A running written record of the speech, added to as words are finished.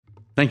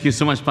Thank you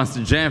so much,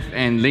 Pastor Jeff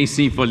and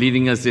Lacey, for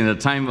leading us in a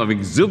time of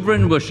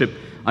exuberant worship.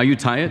 Are you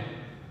tired?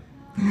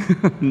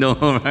 No,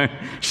 right?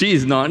 She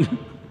is not.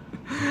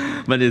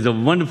 But it's a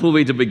wonderful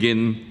way to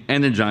begin,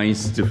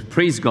 energized to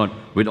praise God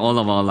with all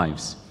of our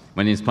lives.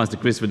 My name is Pastor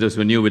Chris. For those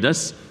who are new with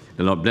us,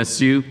 the Lord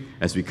bless you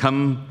as we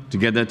come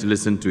together to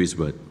listen to His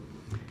Word.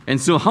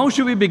 And so how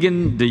should we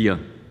begin the year?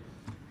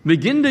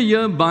 Begin the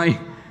year by,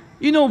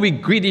 we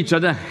greet each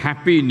other,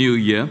 Happy New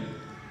Year.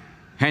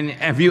 And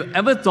have you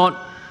ever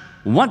thought,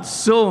 what's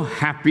so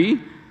happy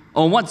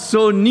or what's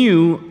so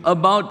new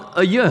about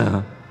a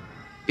year?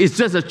 It's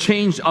just a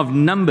change of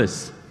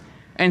numbers.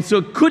 And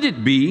so could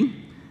it be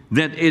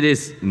that it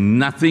is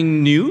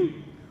nothing new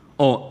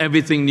or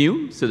everything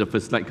new? So the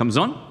first slide comes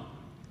on.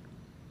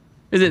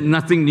 Is it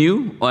nothing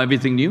new or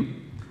everything new?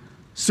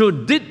 So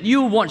did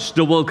you watch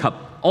the World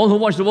Cup? All who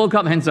watched the World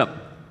Cup, hands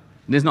up.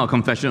 This is not a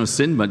confession of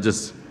sin, but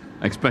just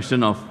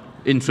expression of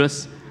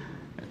interest.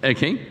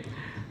 Okay.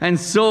 And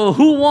so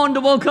who won the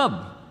World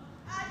Cup?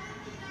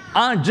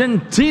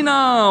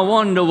 Argentina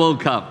won the World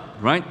Cup,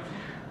 right?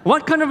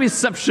 What kind of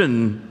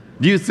reception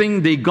do you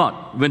think they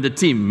got when the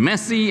team,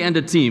 Messi and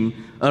the team,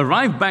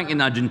 arrived back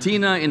in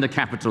Argentina in the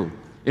capital,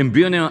 in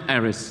Buenos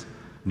Aires?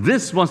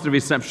 This was the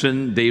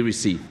reception they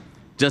received.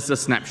 Just a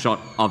snapshot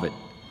of it.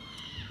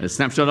 A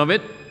snapshot of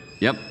it.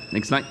 Yep,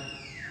 next slide.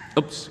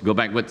 Oops, go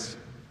backwards.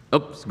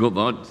 Oops, go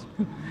forwards.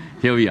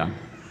 Here we are.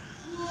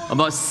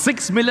 About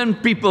 6 million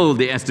people,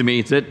 they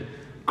estimated,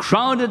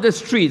 crowded the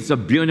streets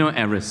of Buenos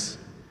Aires.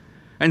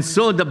 And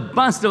so the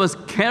bus that was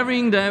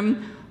carrying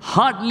them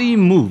hardly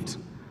moved,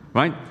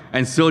 right?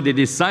 And so they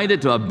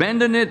decided to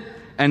abandon it,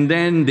 and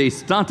then they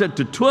started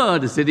to tour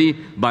the city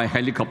by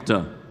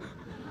helicopter.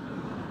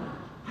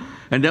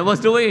 And that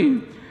was the way.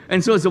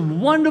 And so it's a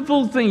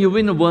wonderful thing. You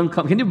win the World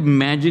Cup. Can you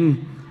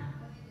imagine?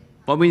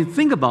 But when you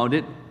think about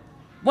it,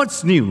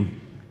 what's new?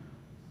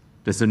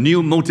 There's a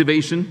new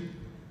motivation,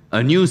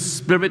 a new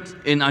spirit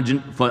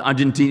for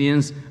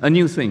Argentinians, a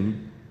new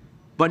thing.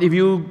 But if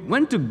you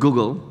went to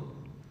Google,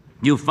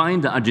 you'll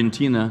find that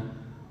Argentina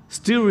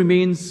still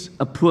remains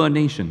a poor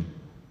nation.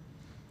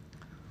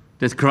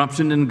 There's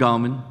corruption in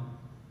government.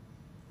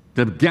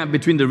 The gap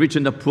between the rich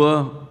and the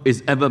poor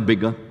is ever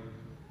bigger.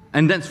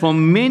 And that's for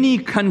many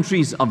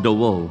countries of the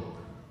world.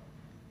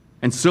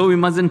 And so we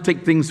mustn't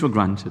take things for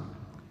granted.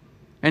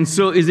 And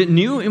so is it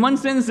new? In one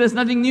sense, there's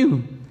nothing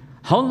new.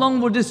 How long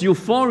will this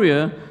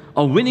euphoria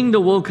of winning the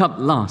World Cup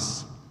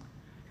last?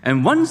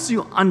 And once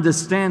you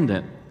understand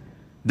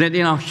that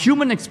in our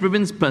human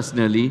experience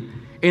personally,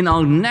 in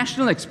our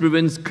national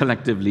experience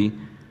collectively,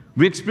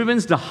 we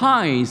experience the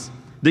highs.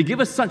 They give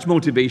us such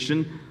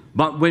motivation,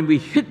 but when we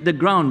hit the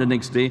ground the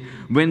next day,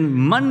 when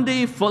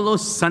Monday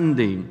follows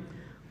Sunday,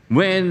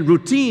 when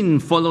routine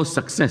follows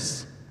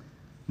success,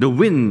 the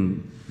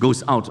wind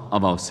goes out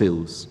of our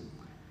sails.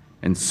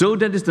 And so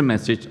that is the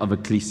message of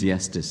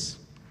Ecclesiastes.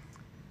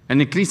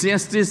 And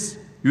Ecclesiastes,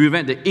 we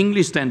read the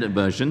English Standard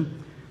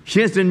Version.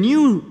 Here's the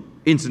New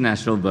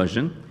International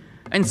Version,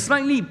 and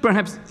slightly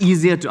perhaps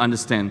easier to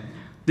understand.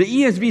 The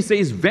ESV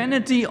says,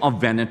 vanity of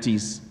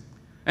vanities.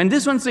 And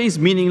this one says,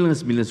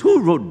 meaningless, meaningless.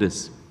 Who wrote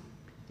this?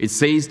 It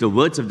says the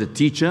words of the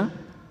teacher,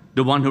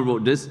 the one who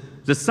wrote this,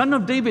 the son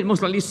of David,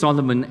 most likely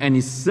Solomon, and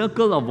his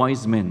circle of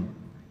wise men.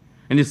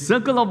 And his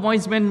circle of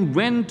wise men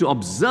went to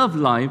observe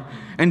life,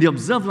 and they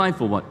observed life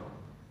for what?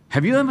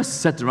 Have you ever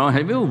sat around,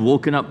 have you ever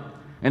woken up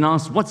and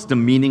asked, what's the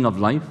meaning of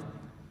life?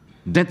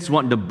 That's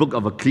what the book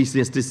of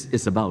Ecclesiastes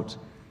is about.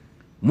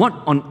 What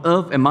on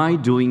earth am I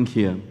doing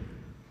here?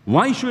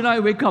 Why should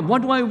I wake up?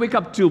 What do I wake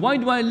up to? Why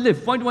do I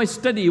live? Why do I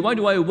study? Why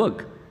do I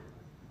work?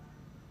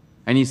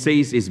 And he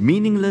says it's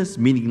meaningless,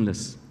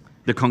 meaningless,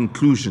 the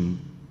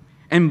conclusion.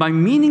 And by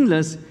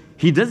meaningless,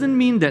 he doesn't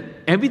mean that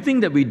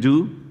everything that we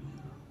do,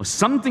 or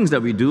some things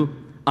that we do,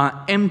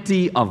 are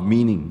empty of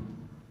meaning.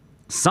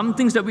 Some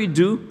things that we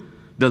do,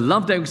 the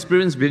love that we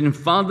experience between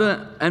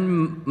father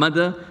and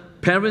mother,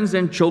 parents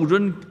and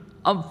children,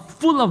 are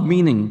full of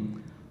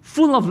meaning,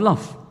 full of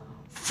love,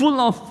 full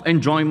of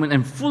enjoyment,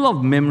 and full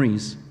of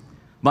memories.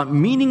 But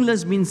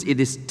meaningless means it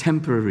is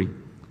temporary.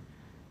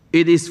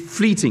 It is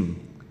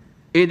fleeting.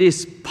 It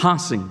is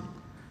passing.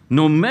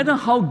 No matter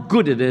how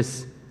good it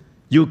is,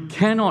 you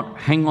cannot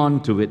hang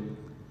on to it.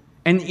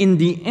 And in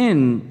the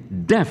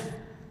end, death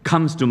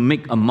comes to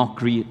make a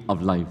mockery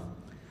of life.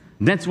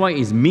 That's why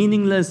it's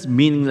meaningless,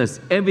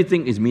 meaningless.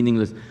 Everything is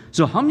meaningless.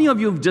 So how many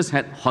of you have just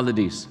had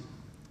holidays?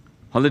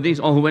 Holidays?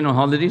 All who went on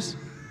holidays?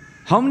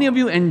 How many of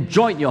you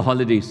enjoyed your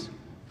holidays?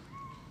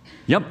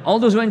 Yep, all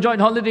those who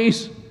enjoyed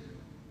holidays.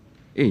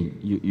 Hey,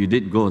 you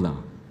did go lah.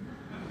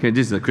 Okay,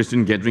 this is a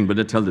Christian gathering,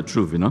 better tell the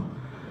truth,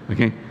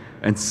 Okay,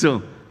 and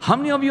so, how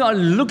many of you are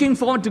looking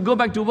forward to go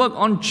back to work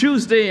on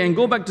Tuesday and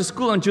go back to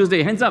school on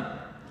Tuesday? Hands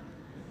up.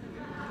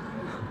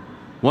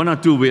 One or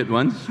two weird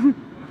ones.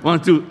 One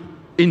or two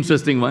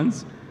interesting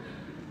ones.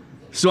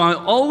 So I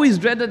always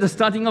dreaded the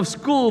starting of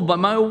school, but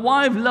my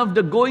wife loved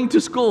the going to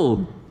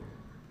school.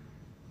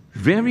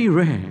 Very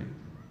rare.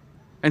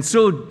 And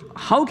so,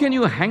 how can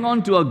you hang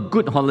on to a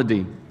good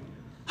holiday?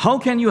 How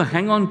can you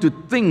hang on to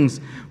things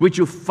which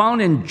you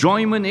found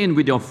enjoyment in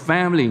with your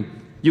family?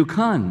 You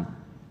can't.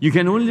 You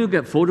can only look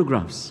at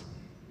photographs.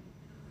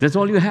 That's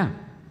all you have.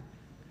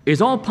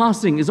 It's all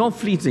passing, it's all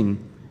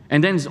fleeting,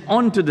 and then it's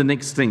on to the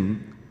next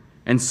thing.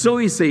 And so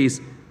he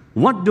says,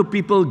 what do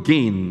people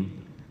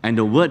gain? And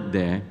the word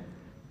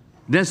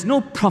there's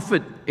no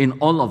profit in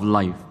all of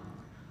life.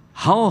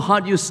 How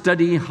hard you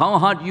study, how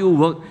hard you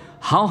work,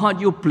 how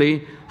hard you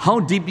play, how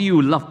deeply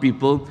you love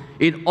people,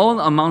 it all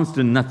amounts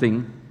to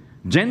nothing.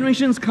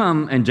 Generations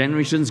come and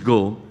generations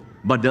go,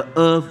 but the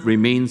earth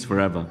remains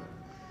forever.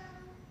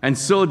 And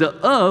so the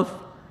earth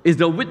is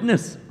the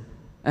witness.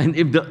 And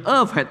if the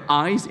earth had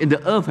eyes, if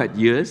the earth had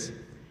ears,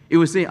 it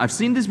would say, I've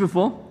seen this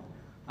before.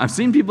 I've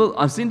seen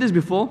this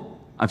before.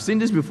 I've seen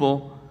this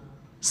before.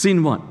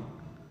 Seen what?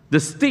 The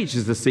stage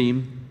is the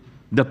same.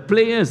 The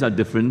players are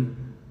different.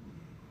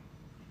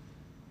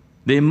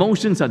 The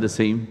emotions are the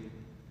same.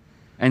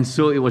 And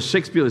so it was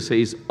Shakespeare who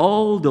says,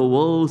 all the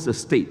world's a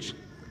stage.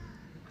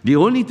 The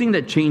only thing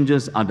that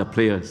changes are the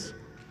players.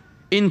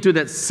 Into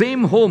that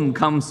same home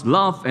comes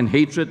love and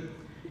hatred.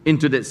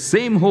 Into that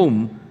same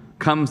home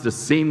comes the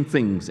same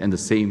things and the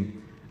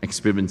same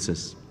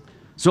experiences.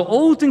 So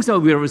all things are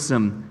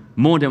wearisome,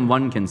 more than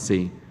one can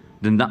say.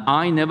 Then the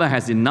eye never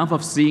has enough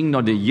of seeing,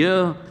 nor the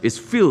ear is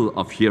filled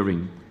of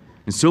hearing.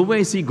 And so where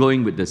is he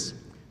going with this?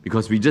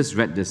 Because we just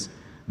read this.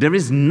 There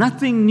is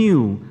nothing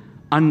new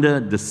under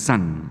the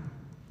sun.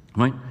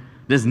 Right?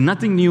 There's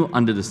nothing new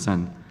under the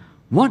sun.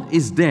 What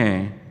is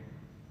there,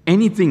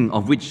 anything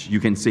of which you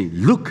can say,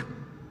 look,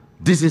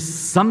 this is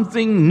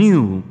something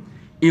new.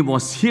 It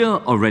was here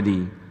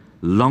already,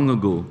 long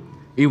ago.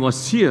 It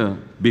was here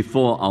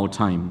before our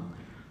time.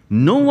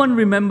 No one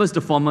remembers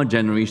the former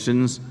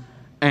generations,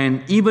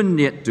 and even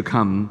yet to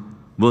come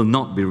will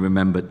not be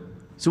remembered.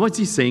 So what's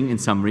he saying in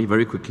summary,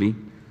 very quickly?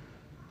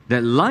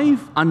 That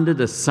life under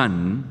the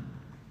sun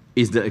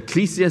is the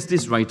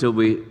Ecclesiastes writer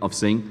way of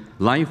saying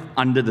life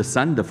under the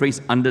sun. The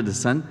phrase under the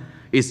sun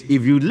is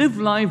if you live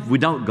life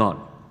without God.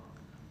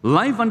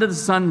 Life under the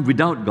sun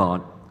without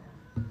God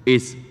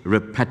is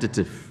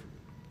repetitive.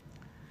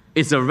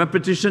 It's a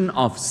repetition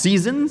of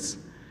seasons.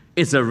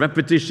 It's a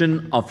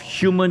repetition of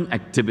human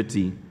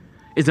activity.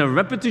 It's a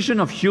repetition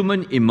of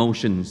human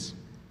emotions.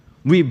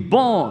 We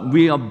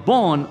are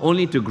born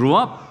only to grow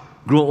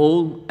up, grow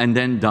old, and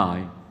then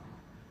die.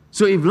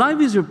 So if life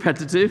is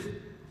repetitive,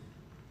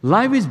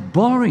 life is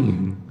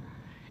boring.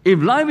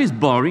 If life is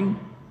boring,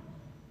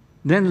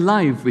 then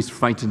life is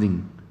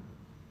frightening.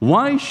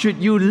 Why should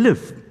you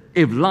live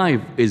if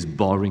life is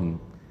boring,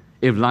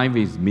 if life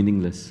is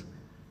meaningless?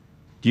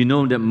 Do you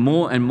know that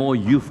more and more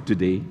youth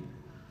today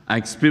are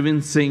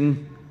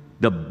experiencing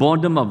the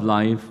boredom of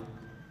life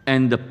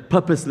and the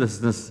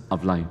purposelessness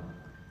of life?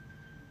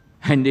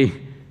 And they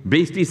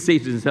basically say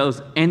to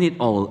themselves, end it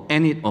all,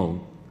 end it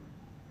all.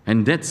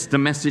 And that's the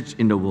message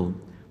in the world.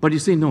 But you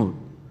say, no.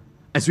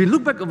 As we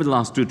look back over the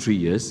last 2-3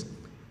 years,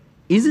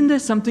 isn't there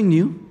something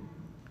new?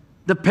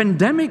 The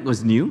pandemic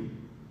was new,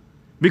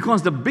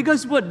 because the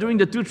biggest word during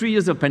the 2-3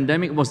 years of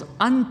pandemic was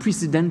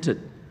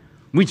unprecedented,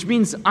 which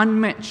means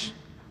unmatched,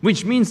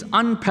 which means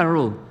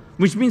unparalleled,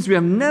 which means we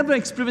have never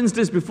experienced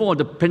this before,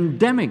 the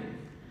pandemic.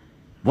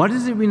 What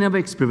is it we never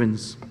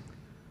experienced?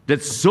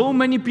 That so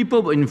many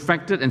people were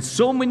infected and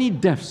so many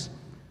deaths.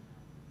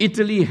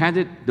 Italy had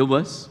it the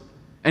worst,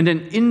 and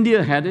then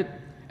India had it,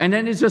 and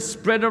then it just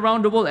spread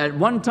around the world. At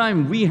one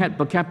time, we had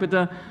per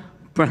capita,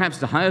 perhaps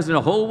the highest in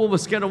the whole world.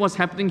 Was scared of what's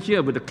happening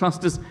here with the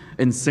clusters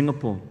in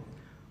Singapore.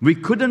 We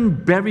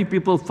couldn't bury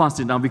people fast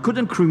enough. We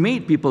couldn't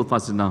cremate people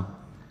fast enough.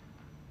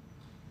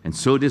 And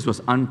so this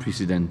was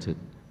unprecedented.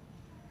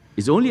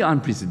 It's only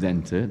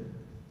unprecedented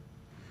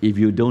if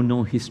you don't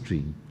know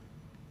history.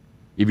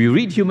 If you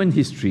read human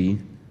history,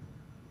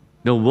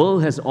 the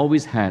world has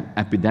always had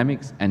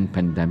epidemics and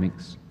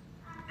pandemics.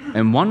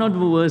 And one of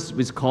the worst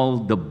is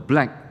called the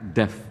Black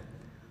Death,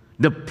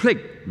 the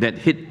plague that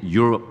hit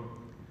Europe,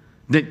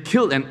 that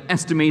killed and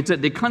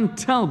estimated, they can't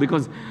tell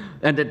because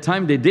at that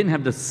time they didn't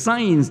have the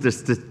science, the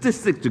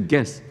statistics to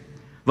guess,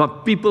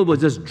 but people were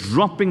just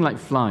dropping like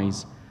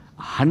flies,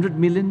 100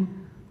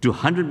 million to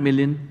 100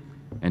 million,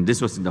 and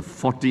this was in the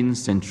 14th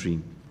century.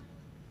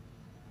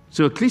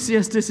 So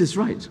Ecclesiastes is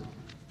right.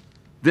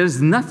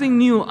 There's nothing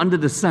new under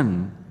the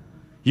sun.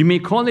 You may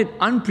call it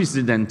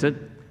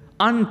unprecedented,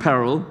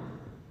 unparalleled,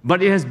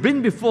 but it has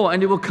been before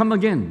and it will come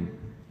again.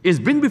 It's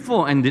been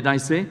before, and did I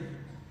say?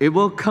 It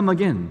will come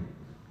again.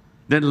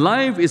 That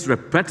life is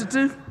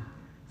repetitive.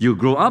 You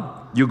grow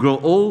up, you grow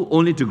old,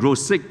 only to grow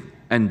sick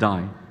and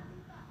die.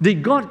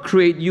 Did God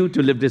create you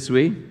to live this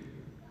way?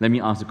 Let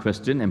me ask a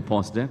question and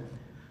pause there.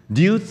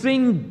 Do you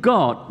think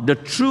God, the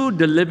true,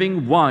 the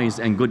living, wise,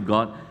 and good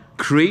God,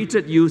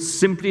 created you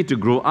simply to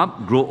grow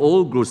up, grow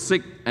old, grow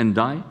sick, and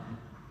die?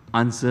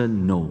 Answer,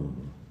 no.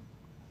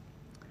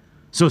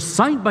 So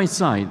side by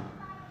side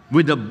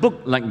with a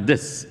book like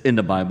this in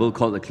the Bible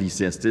called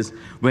Ecclesiastes,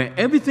 where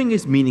everything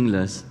is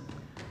meaningless,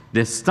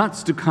 there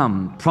starts to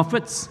come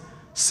prophets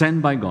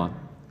sent by God.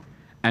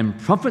 And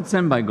prophets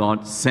sent by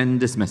God send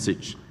this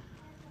message.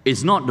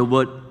 It's not the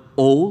word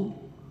old,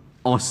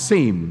 or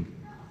same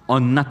or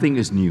nothing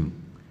is new.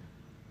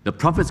 The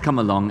prophets come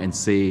along and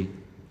say,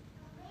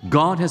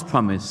 God has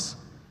promised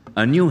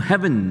a new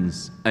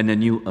heavens and a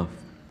new earth.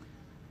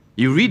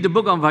 You read the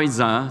book of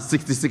Isaiah,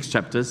 66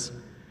 chapters,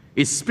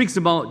 it speaks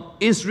about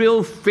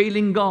Israel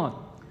failing God,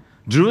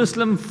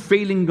 Jerusalem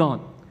failing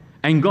God,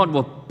 and God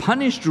will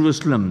punish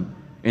Jerusalem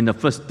in the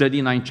first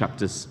 39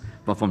 chapters.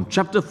 But from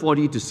chapter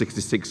 40 to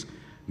 66,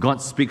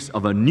 God speaks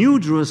of a new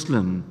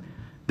Jerusalem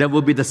that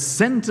will be the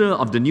center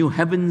of the new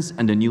heavens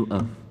and the new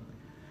earth.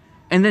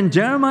 And then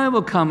Jeremiah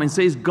will come and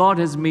says, God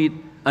has made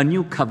a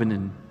new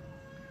covenant.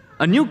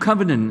 A new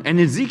covenant. And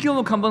Ezekiel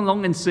will come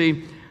along and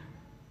say,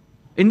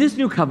 in this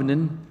new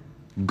covenant,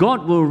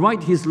 God will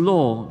write His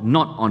law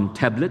not on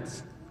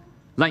tablets,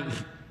 like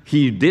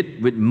He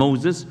did with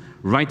Moses,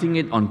 writing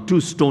it on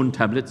 2 stone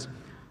tablets.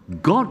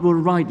 God will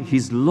write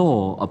His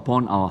law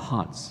upon our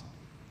hearts.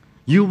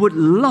 You would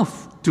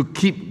love to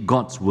keep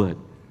God's word.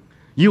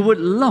 You would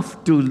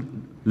love to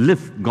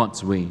live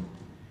God's way.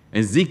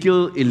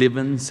 Ezekiel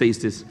 11 says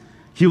this,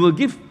 He will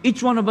give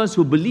each one of us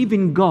who believe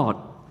in God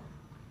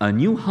a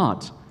new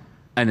heart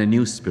and a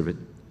new spirit.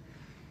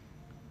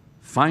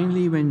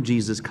 Finally, when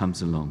Jesus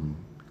comes along,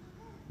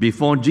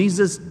 before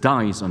Jesus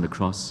dies on the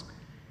cross,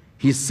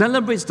 He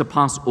celebrates the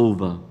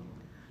Passover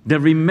that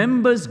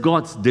remembers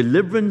God's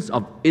deliverance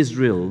of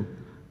Israel,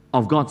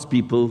 of God's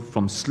people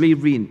from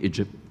slavery in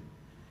Egypt.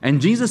 And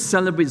Jesus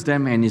celebrates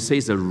them and He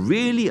says a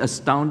really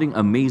astounding,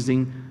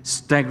 amazing,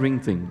 staggering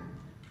thing.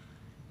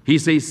 He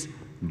says,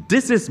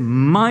 this is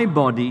my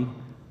body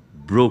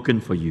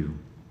broken for you.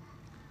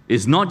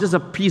 It's not just a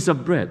piece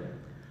of bread,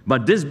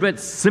 but this bread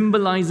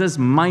symbolizes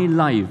my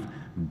life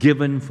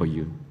given for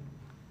you.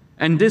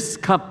 And this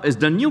cup is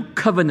the new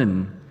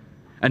covenant,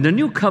 and the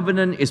new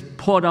covenant is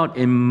poured out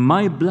in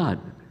my blood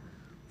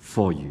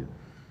for you.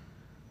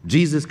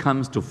 Jesus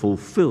comes to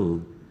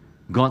fulfill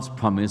God's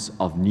promise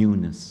of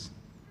newness.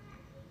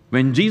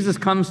 When Jesus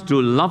comes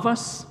to love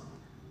us,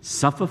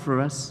 suffer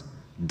for us,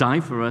 die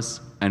for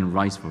us, and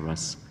rise for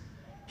us,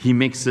 He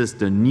makes us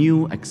the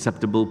new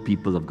acceptable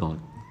people of God.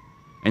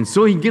 And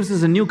so He gives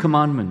us a new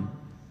commandment.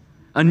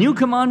 A new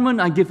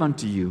commandment I give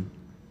unto you,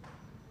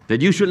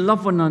 that you should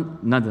love one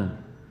another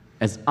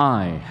as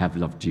I have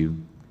loved you.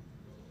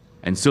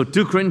 And so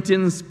 2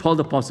 Corinthians, Paul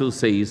the Apostle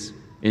says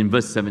in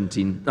verse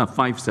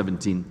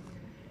 5:17,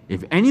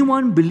 if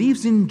anyone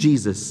believes in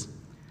Jesus,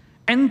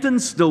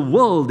 enters the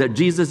world that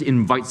Jesus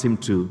invites him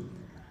to,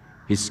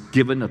 he's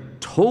given a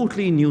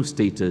totally new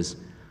status.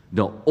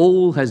 The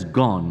old has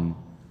gone,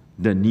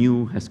 the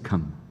new has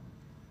come.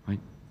 Right?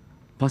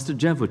 Pastor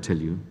Jeff will tell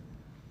you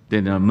that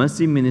in our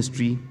mercy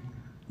ministry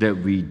that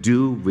we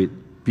do with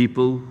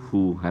people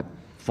who have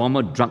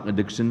former drug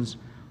addictions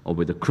or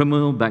with a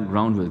criminal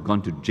background who have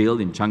gone to jail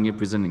in Changi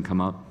prison and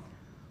come out,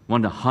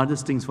 one of the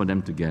hardest things for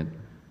them to get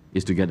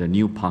is to get a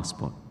new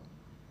passport.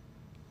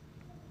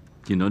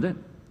 Do you know that?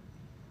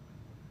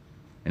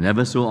 And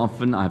ever so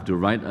often I have to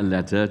write a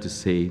letter to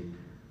say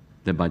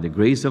that by the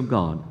grace of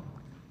God,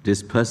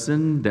 this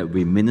person that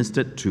we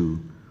ministered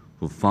to,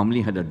 who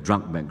formerly had a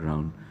drug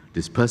background,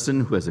 this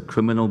person who has a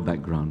criminal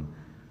background,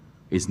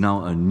 is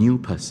now a new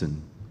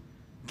person.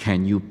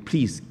 Can you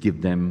please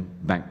give them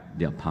back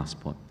their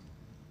passport?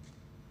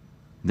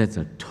 That's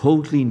a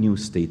totally new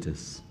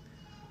status.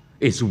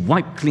 It's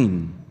wiped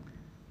clean.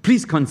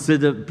 Please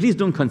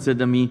don't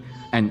consider me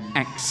an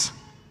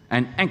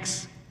ex-drug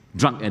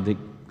addict,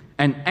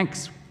 an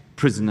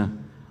ex-prisoner.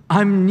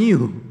 I'm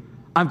new.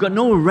 I've got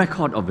no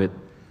record of it.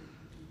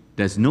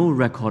 There's no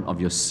record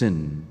of your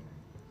sin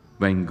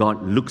when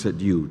God looks at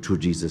you through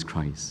Jesus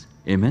Christ.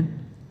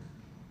 Amen?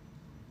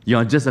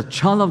 You're just a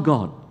child of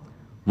God,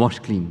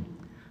 washed clean.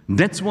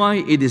 That's why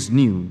it is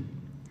new.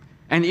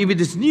 And if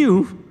it is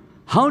new,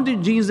 how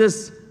did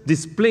Jesus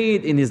display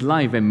it in His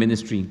life and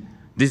ministry?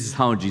 This is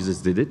how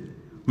Jesus did it.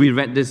 We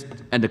read this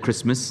at the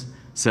Christmas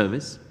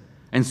service.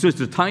 And so it's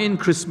to tie in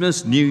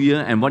Christmas, New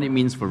Year, and what it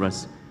means for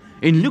us.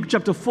 In Luke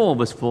chapter 4,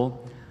 verse 4,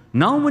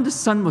 now when the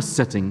sun was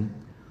setting,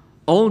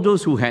 all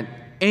those who had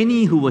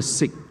any who were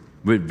sick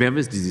with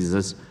various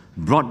diseases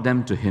brought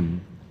them to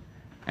Him.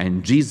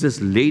 And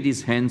Jesus laid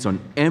His hands on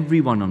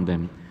every one of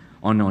them,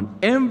 on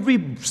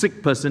every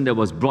sick person that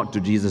was brought to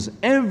Jesus,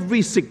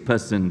 every sick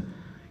person,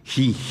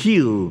 He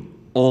healed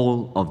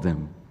all of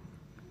them.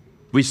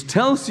 Which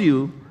tells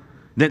you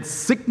that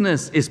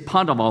sickness is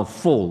part of our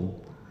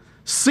fall.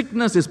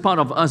 Sickness is part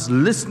of us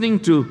listening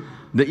to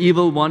the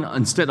evil one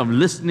instead of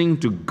listening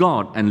to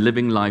God and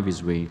living life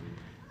His way.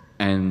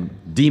 And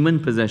demon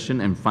possession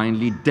and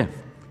finally death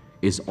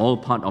is all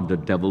part of the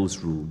devil's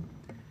rule.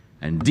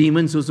 And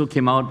demons also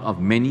came out of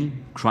many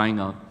crying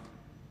out,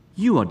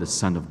 you are the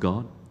Son of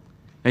God.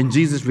 And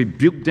Jesus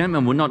rebuked them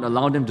and would not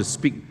allow them to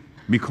speak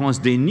because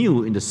they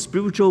knew in the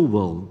spiritual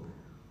world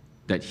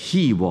that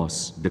He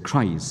was the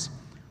Christ,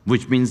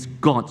 which means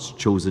God's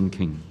chosen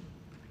King.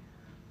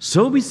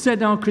 So we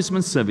said our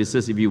Christmas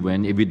services, if you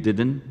went, if you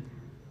didn't,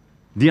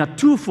 there are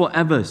 2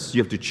 forevers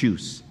you have to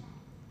choose.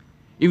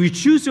 If you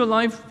choose your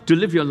life to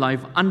live your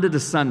life under the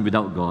sun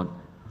without God,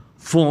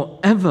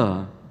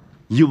 forever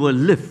you will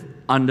live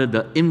under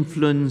the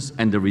influence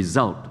and the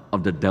result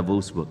of the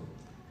devil's work.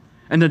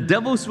 And the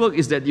devil's work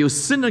is that you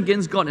sin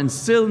against God and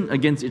sin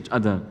against each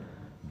other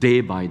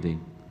day by day.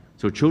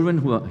 So children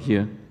who are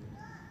here,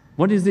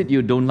 what is it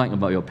you don't like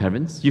about your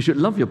parents? You should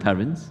love your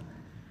parents,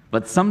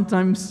 but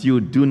sometimes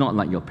you do not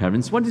like your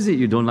parents. What is it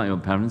you don't like your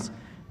parents?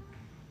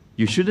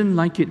 You shouldn't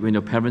like it when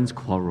your parents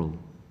quarrel.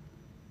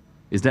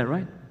 Is that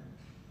right?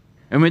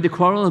 And when they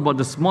quarrel about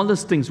the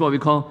smallest things, what we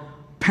call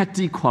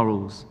petty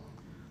quarrels.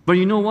 But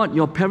you know what?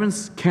 Your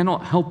parents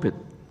cannot help it.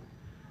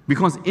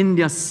 Because in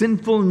their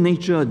sinful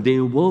nature, they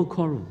will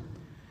quarrel.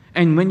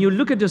 And when you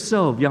look at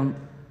yourself, young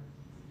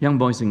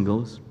boys and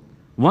girls,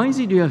 why is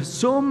it you have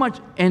so much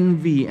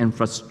envy and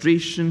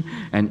frustration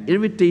and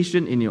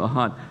irritation in your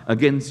heart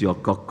against your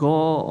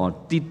koko or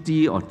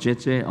titi or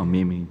cheche or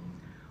meme?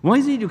 Why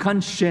is it you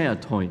can't share a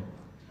toy?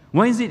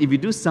 Why is it if you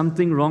do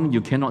something wrong,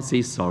 you cannot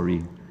say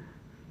sorry?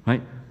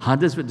 Right?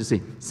 Hardest word to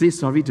say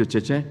sorry to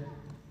cheche.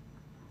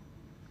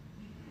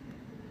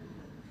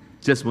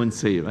 Just won't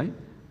say it, right?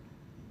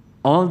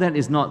 All that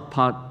is not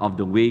part of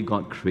the way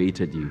God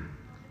created you.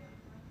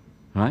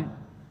 Right?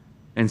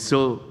 And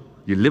so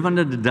you live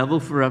under the devil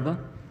forever,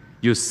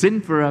 you sin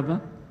forever,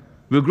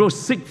 will grow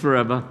sick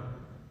forever,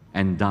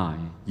 and die.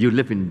 You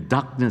live in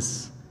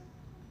darkness.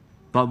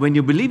 But when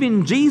you believe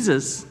in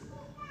Jesus,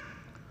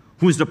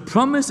 who is the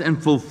promise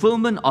and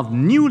fulfillment of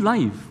new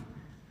life,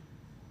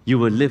 you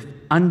will live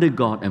under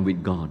God and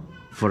with God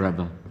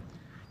forever.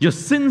 Your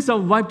sins are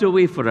wiped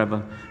away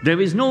forever. There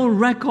is no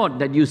record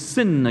that you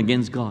sin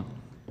against God.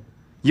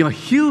 You're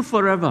healed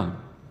forever,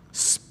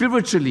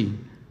 spiritually,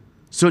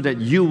 so that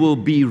you will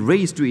be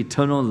raised to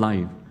eternal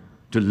life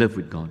to live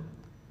with God.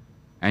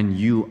 And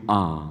you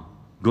are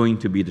going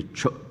to be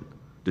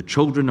the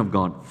children of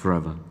God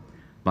forever,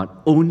 but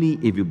only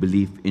if you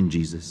believe in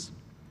Jesus.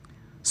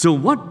 So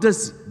what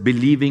does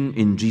believing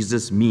in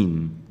Jesus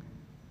mean?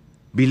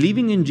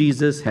 Believing in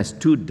Jesus has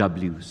two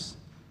W's.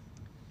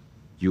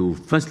 You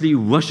firstly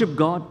worship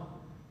God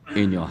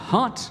in your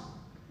heart.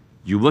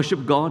 You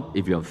worship God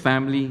if you have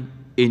family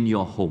in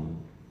your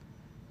home.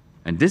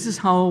 And this is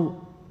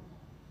how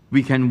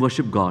we can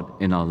worship God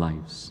in our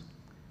lives.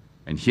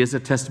 And here's a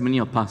testimony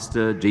of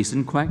Pastor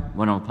Jason Quack,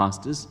 one of our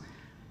pastors,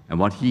 and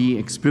what he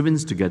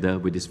experienced together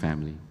with his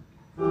family.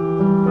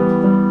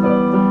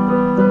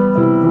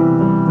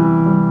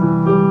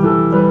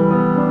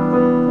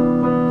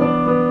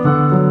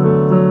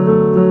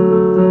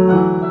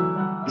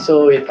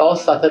 So it all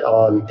started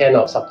on 10th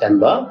of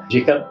September.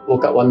 Jacob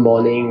woke up one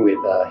morning with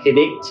a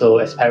headache. So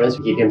as parents,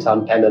 we gave him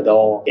some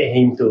Panadol, get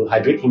him to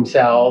hydrate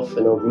himself,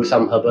 brew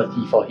some herbal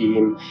tea for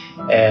him,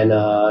 and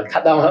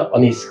cut down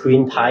on his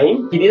screen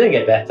time. He didn't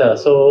get better.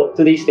 So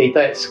 2 days later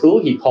at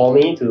school, he called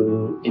me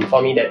to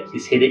inform me that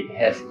his headache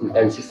has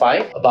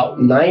intensified.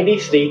 About 9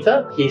 days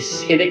later,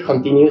 his headache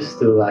continues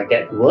to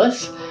get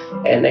worse.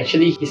 And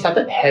actually, he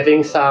started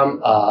having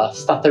some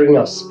stuttering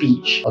of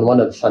speech on one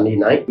of the Sunday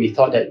night. We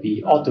thought that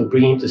we ought to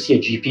bring him to see a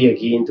GP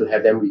again to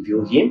have them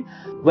review him.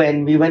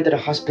 When we went to the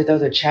hospital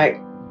to check,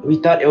 we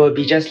thought it would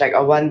be just like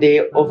a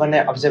 1-day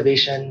overnight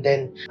observation.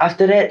 Then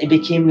after that, it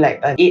became like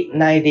an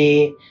 8-9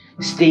 day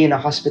stay in the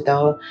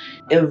hospital.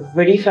 It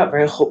really felt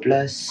very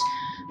hopeless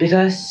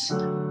because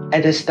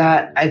at the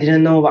start, I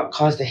didn't know what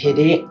caused the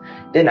headache.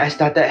 Then I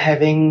started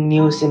having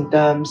new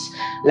symptoms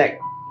like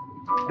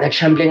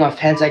trembling of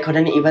hands. I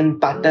couldn't even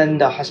button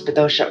the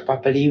hospital shirt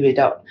properly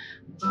without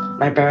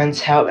my parents'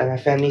 help and my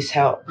family's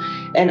help.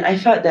 And I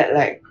felt that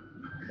like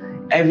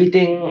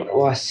everything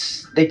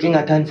was taking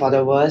a turn for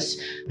the worse.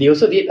 They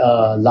also did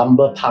a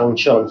lumbar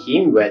puncture on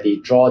him where they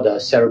draw the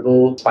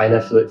cerebral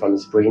spinal fluid from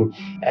his brain,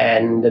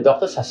 and the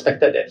doctor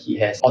suspected that he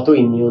has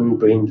autoimmune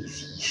brain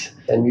disease.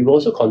 And we were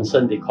also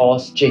concerned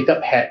because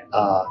Jacob had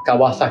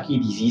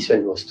Kawasaki disease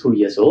when he was 2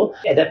 years old.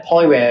 At that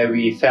point where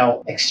we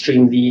felt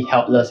extremely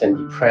helpless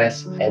and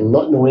depressed and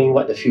not knowing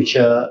what the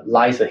future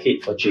lies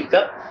ahead for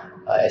Jacob,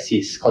 as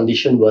his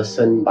condition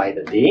worsened by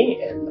the day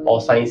and all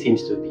signs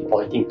seems to be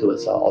pointing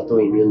towards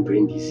autoimmune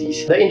brain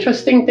disease. The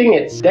interesting thing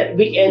is that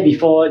weekend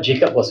before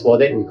Jacob was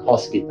warded in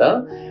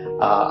hospital,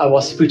 I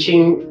was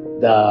preaching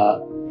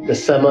the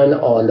sermon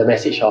on the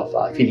message of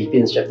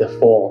Philippians chapter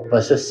 4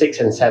 verses 6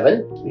 and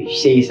 7,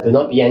 which says, "Do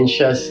not be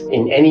anxious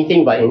in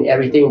anything but in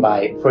everything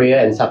by prayer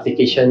and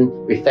supplication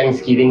with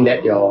thanksgiving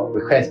let your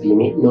requests be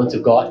made known to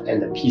God, and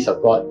the peace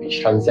of God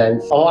which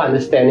transcends all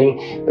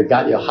understanding will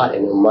guard your heart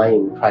and your mind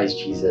in Christ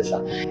Jesus."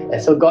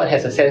 And so God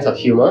has a sense of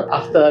humor.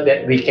 After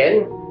that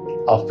weekend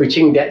of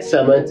preaching that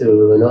sermon to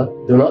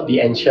do not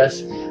be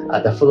anxious,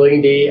 the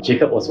following day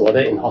Jacob was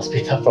warded in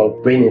hospital for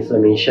brain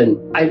inflammation.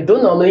 I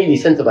don't normally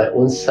listen to my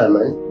own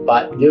sermon,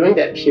 but during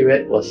that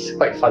period was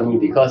quite funny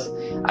because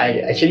I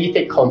actually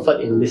take comfort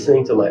in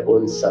listening to my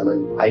own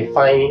sermon. I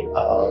find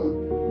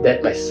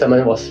that my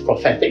sermon was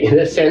prophetic in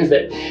the sense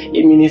that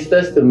it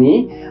ministers to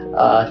me.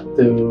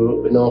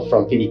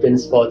 from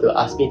Philippians 4 to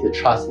ask me to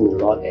trust in the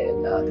Lord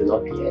and do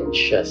not be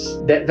anxious.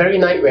 That very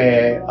night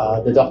where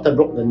the doctor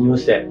broke the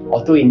news that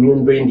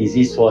autoimmune brain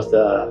disease was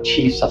the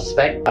chief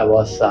suspect, I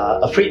was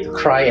afraid to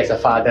cry as a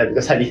father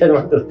because I didn't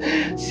want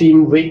to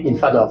seem weak in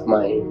front of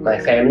my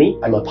family.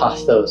 I'm a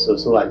pastor also,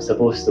 so I'm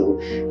supposed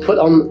to put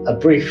on a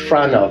brave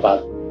front of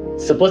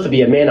supposed to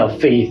be a man of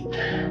faith.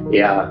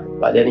 Yeah,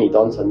 but then it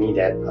dawns on me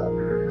that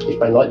if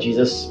my Lord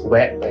Jesus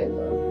wept when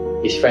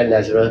his friend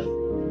Lazarus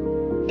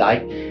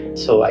died,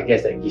 so I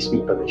guess that gives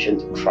me permission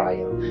to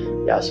cry.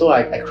 Yeah, so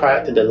I cried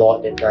out to the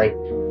Lord that night,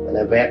 and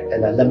I wept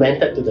and I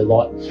lamented to the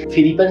Lord.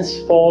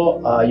 Philippians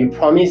 4, you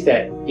promised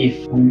that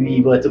if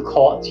we were to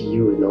call to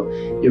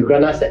you, you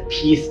grant us that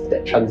peace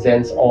that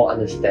transcends all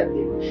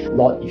understanding.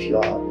 Lord, if you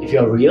are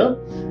real,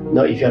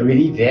 if you are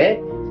really there,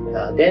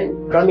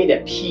 then grant me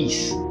that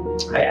peace.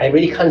 I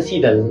really can't see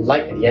the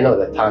light at the end of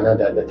the tunnel.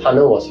 The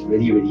tunnel was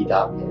really, really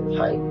dark at the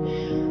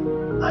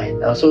time. I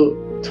also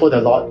told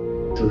the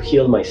Lord to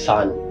heal my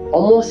son.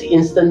 Almost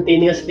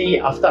instantaneously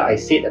after I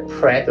said a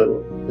prayer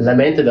to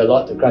lament to the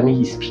Lord to grant me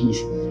his peace,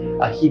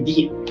 he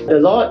did. The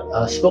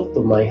Lord spoke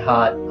to my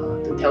heart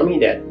to tell me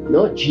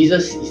that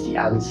Jesus is the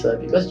answer,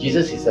 because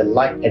Jesus is the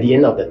light at the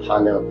end of the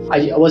tunnel.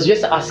 I was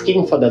just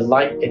asking for the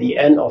light at the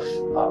end of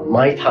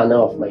my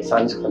tunnel of my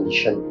son's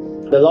condition.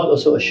 The Lord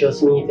also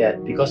assures me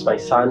that because my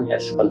son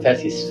has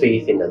confessed his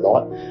faith in the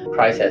Lord,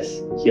 Christ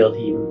has healed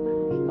him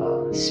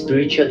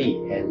spiritually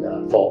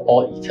and for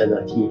all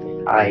eternity.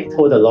 I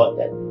told the Lord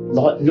that,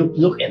 Lord,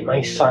 look at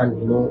my son,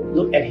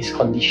 look at his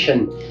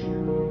condition.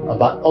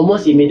 But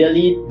almost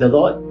immediately, the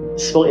Lord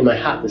spoke in my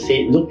heart to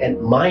say, look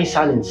at my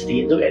son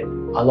instead, look at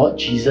our Lord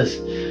Jesus.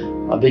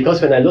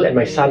 Because when I look at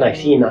my son, I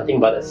see nothing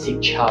but a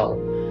sick child.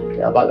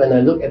 But when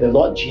I look at the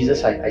Lord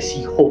Jesus, I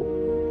see hope.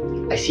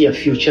 I see a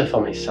future for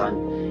my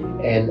son.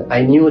 And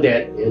I knew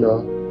that,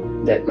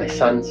 that my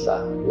son's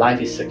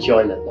life is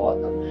secure in the Lord.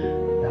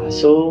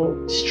 So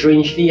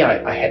strangely,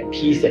 I had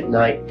peace at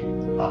night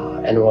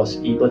and was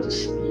able to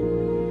sleep.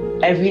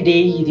 Every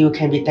day you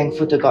can be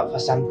thankful to God for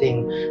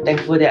something.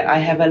 Thankful that I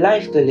have a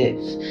life to live.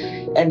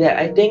 And that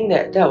I think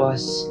that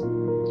was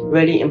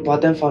really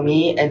important for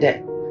me, and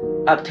that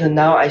up till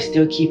now I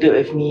still keep it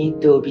with me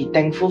to be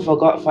thankful for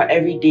God for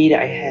every day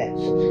that I have.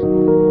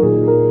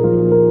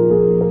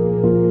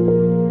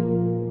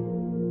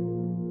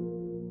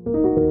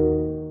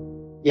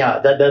 Yeah,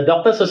 the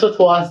doctors also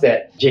told us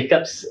that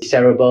Jacob's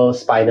cerebral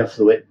spinal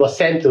fluid was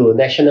sent to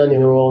National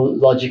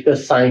Neurological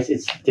Science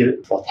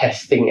Institute for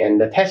testing, and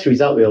the test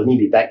result will only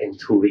be back in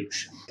 2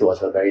 weeks. It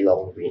was a very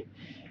long wait.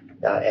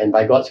 And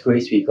by God's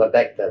grace, we got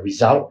back the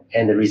result,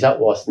 and the result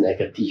was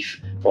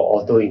negative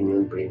for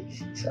autoimmune brain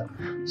disease.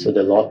 So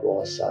the Lord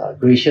was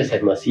gracious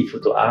and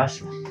merciful to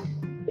us.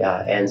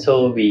 Yeah, and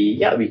so we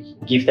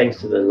give thanks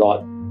to the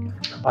Lord.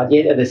 But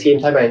yet at the same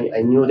time,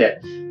 I knew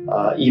that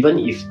even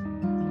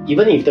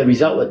if the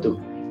result were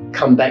to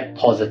come back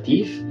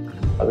positive,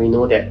 we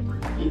know that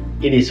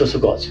it is also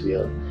God's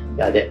will.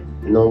 Yeah, that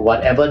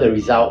whatever the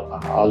result,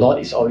 our Lord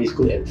is always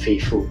good and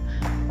faithful.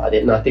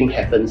 That nothing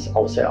happens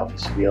outside of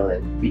His will,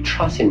 and we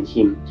trust in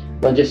Him.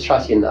 Not just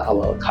trust in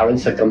our current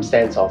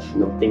circumstance of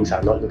things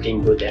are not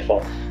looking good,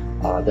 therefore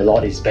the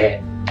Lord is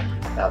bad.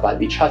 But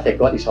we trust that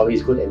God is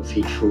always good and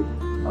faithful.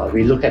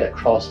 We look at the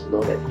cross to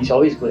know that He's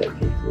always good and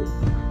faithful,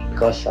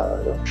 because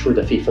through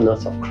the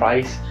faithfulness of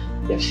Christ,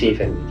 He has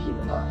saved and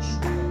redeemed us.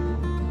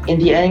 In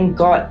the end,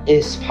 God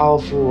is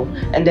powerful,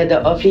 and that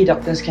the earthly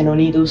doctors can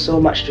only do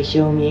so much to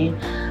heal me.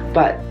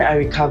 But I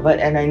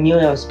recovered, and I knew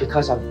it was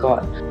because of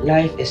God.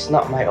 Life is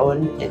not my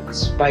own,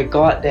 it's by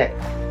God that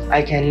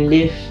I can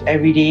live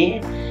every day.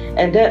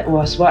 And that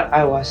was what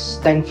I was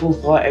thankful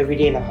for every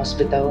day in the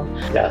hospital.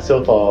 Yeah,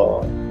 so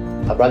for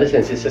our brothers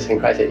and sisters in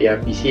Christ at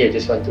ARPC, I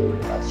just want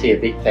to say a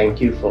big thank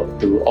you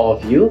to all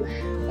of you,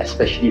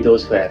 especially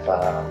those who have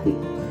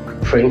been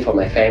praying for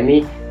my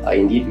family.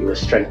 Indeed, we were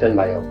strengthened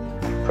by your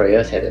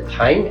prayers at the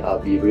time.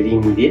 We really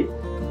need it.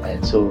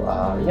 And so,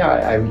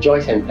 I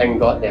rejoice and thank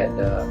God that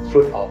the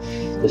fruit of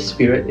the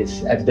Spirit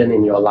is evident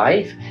in your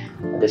life.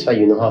 That's why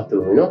you know how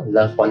to,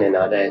 love one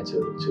another and to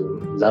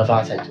love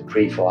us and to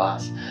pray for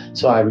us.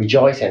 So I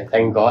rejoice and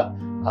thank God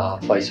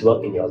for His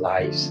work in your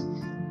lives.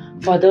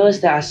 For those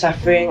that are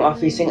suffering or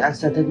facing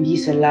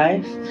uncertainties in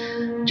life,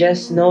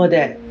 just know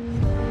that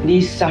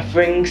these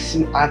sufferings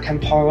are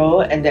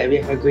temporal, and that we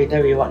have a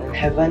greater reward in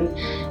heaven,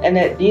 and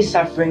that these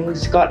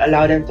sufferings, God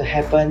allowed them to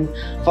happen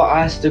for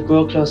us to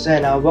grow closer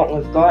in our walk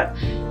with God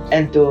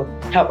and to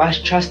help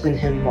us trust in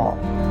Him more.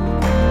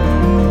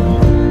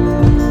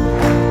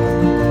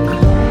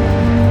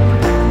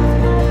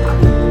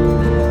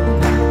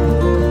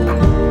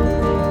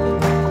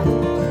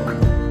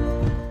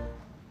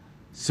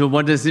 So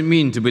what does it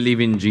mean to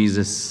believe in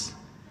Jesus?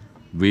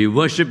 We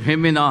worship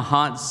Him in our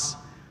hearts.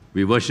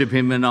 We worship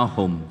Him in our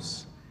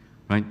homes,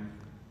 right?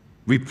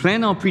 We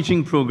plan our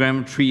preaching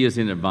program 3 years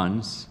in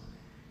advance.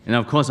 And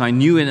of course, I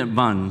knew in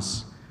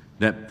advance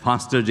that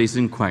Pastor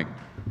Jason Quack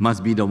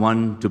must be the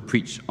one to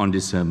preach on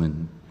this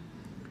sermon.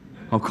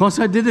 Of course,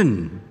 I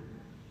didn't.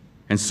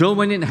 And so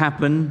when it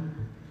happened,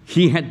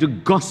 He had to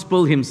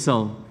gospel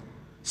himself,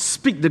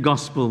 speak the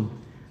gospel.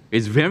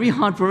 It's very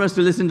hard for us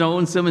to listen to our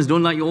own sermons,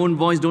 don't like your own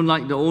voice, don't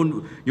like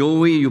your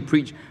way you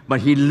preach.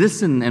 But he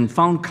listened and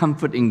found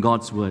comfort in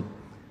God's word.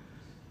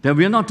 That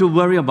we are not to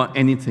worry about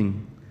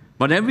anything,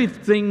 but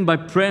everything by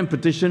prayer and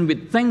petition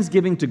with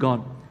thanksgiving to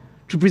God,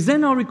 to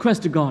present our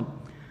request to God.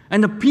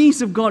 And the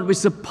peace of God which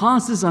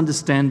surpasses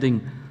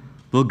understanding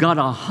will guard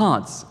our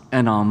hearts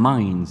and our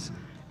minds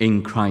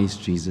in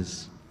Christ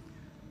Jesus.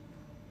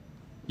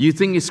 You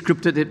think he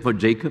scripted it for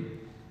Jacob?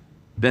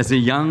 There's a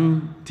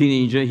young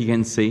teenager, he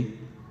can say,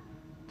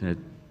 that,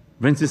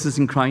 brothers and sisters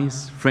in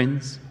Christ,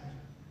 friends,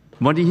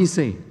 what did he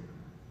say?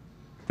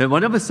 That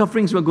whatever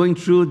sufferings we're going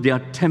through, they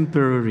are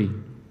temporary.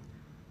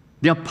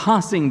 They are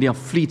passing, they are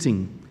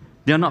fleeting.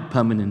 They are not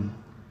permanent.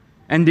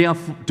 And they are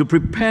to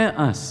prepare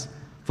us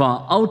for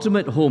our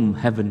ultimate home,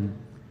 heaven,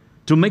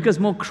 to make us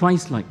more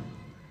Christ-like.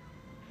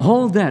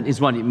 All that is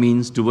what it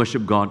means to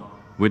worship God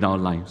with our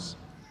lives.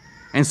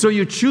 And so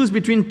you choose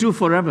between two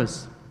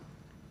forevers.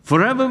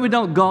 Forever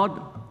without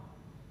God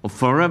or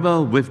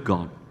forever with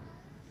God.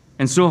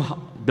 And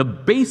so the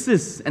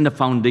basis and the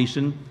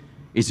foundation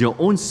is your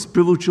own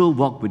spiritual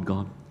walk with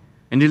God.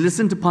 And you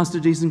listen to Pastor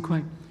Jason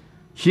Quack.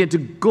 He had to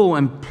go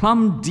and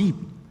plumb deep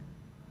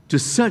to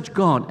search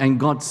God. And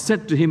God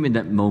said to him in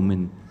that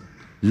moment,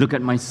 look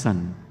at my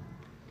son.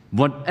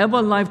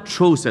 Whatever life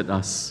throws at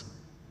us,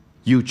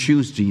 you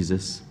choose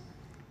Jesus.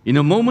 In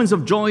the moments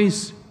of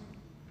joys,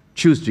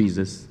 choose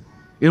Jesus.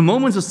 In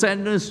moments of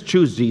sadness,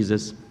 choose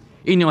Jesus.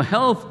 In your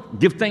health,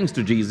 give thanks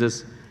to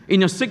Jesus. In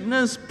your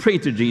sickness, pray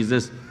to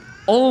Jesus.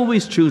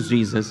 Always choose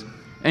Jesus.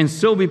 And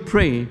so we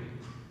pray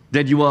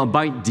that you will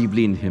abide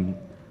deeply in Him.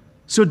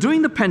 So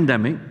during the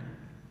pandemic,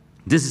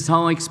 this is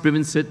how I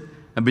experienced it.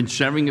 I've been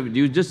sharing it with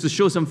you just to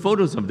show some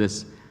photos of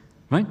this,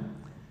 right?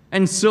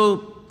 And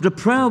so the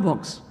prayer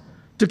box,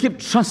 to keep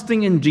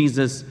trusting in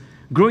Jesus,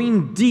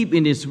 growing deep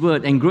in His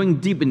Word and growing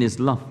deep in His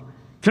love.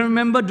 Can you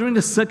remember during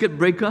the circuit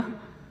breaker?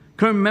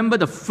 Can you remember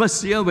the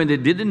first year when they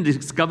didn't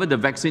discover the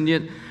vaccine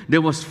yet?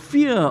 There was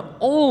fear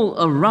all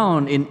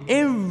around in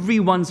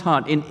everyone's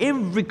heart, in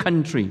every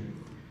country.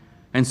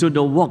 And so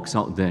the walks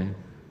out there.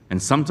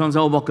 And sometimes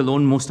I'll walk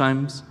alone, most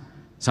times.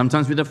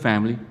 Sometimes with a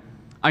family.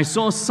 I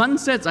saw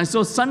sunsets, I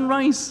saw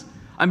sunrise.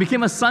 I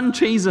became a sun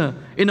chaser.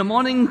 In the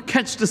morning,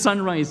 catch the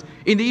sunrise.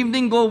 In the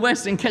evening, go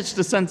west and catch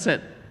the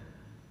sunset.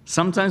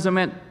 Sometimes I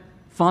met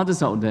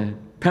fathers out there,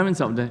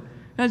 parents out there.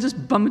 And I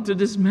just bumped into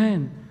this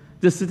man.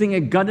 Just sitting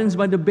at Gardens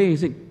by the Bay,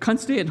 saying, can't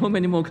stay at home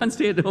anymore, can't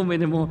stay at home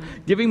anymore.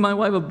 Giving my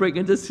wife a break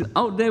and just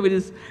out there with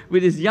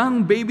his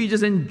young baby,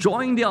 just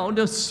enjoying the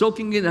outdoor,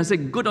 soaking in. I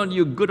said, good on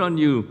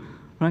you,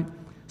 right?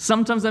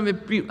 Sometimes I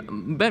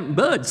met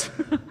birds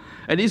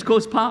at East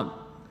Coast Park.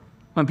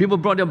 When people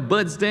brought their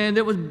birds there,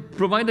 that was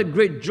provided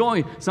great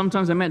joy.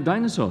 Sometimes I met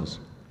dinosaurs.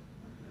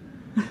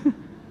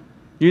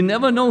 You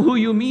never know who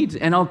you meet.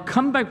 And I'll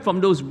come back from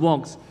those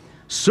walks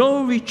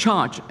so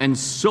recharged and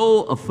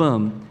so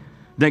affirmed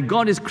that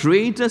God is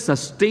creator,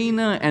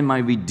 sustainer, and my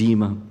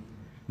redeemer.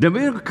 That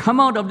we'll come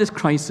out of this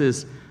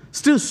crisis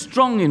still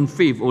strong in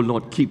faith. Oh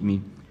Lord, keep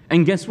me.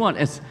 And guess what?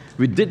 As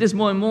we did this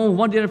more and more,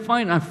 what did I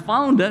find? I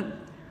found that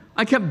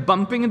I kept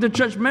bumping into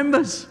church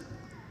members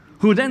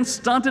who then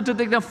started to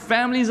take their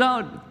families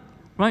out,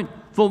 right,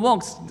 for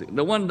walks.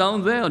 The one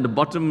down there on the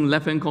bottom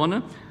left-hand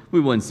corner, we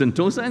were in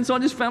Sentosa and saw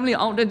this family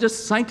out there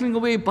just cycling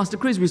away. Pastor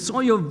Chris, we saw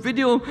your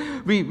video.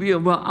 We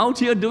were out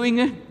here doing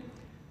it.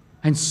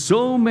 And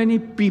so many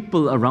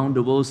people around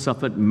the world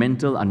suffered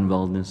mental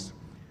unwellness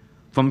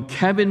from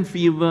cabin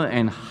fever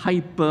and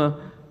hyper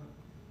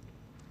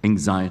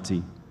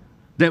anxiety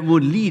that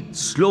will lead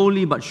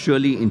slowly but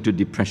surely into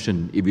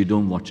depression if you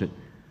don't watch it.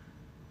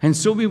 And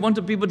so we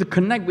wanted people to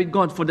connect with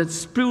God for that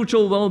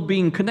spiritual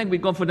well-being, connect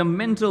with God for the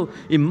mental,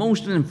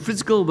 emotional, and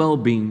physical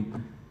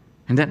well-being.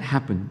 And that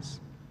happens.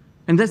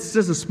 And that's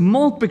just a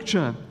small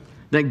picture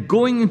that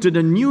going into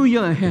the new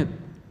year ahead,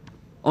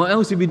 or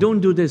else if we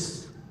don't do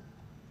this,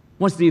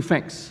 what's the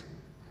effects?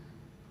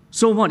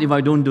 So what if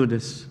I don't do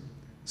this?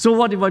 So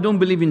what if I don't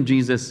believe in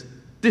Jesus?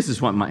 This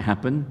is what might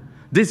happen.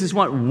 This is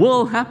what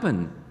will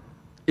happen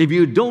if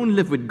you don't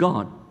live with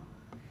God.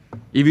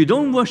 If you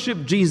don't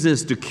worship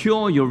Jesus to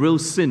cure your real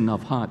sin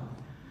of heart,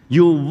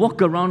 you will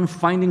walk around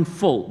finding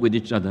fault with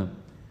each other.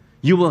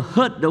 You will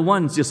hurt the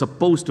ones you're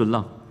supposed to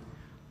love.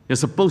 You're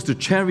supposed to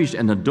cherish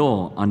and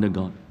adore under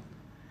God.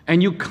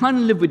 And you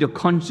can't live with your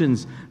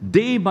conscience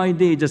day by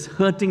day just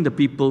hurting the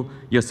people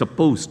you're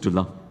supposed to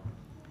love.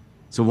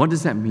 So what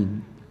does that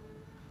mean?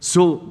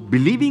 So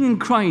believing in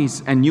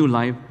Christ and new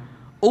life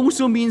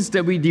also means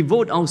that we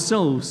devote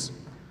ourselves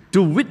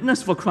to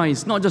witness for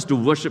Christ, not just to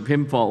worship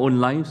Him for our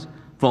own lives,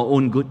 for our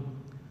own good.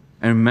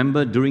 And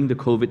remember, during the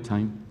COVID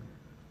time,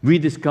 we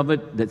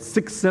discovered that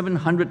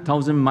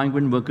 700,000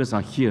 migrant workers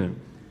are here,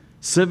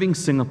 serving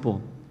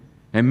Singapore.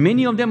 And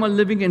many of them are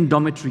living in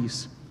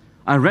dormitories.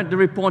 I read the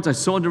reports, I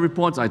saw the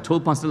reports, I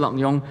told Pastor Lak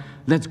Yong,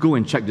 let's go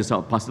and check this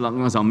out. Pastor Lak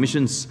Yong is our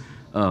missions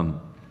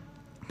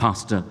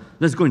pastor.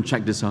 Let's go and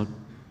check this out.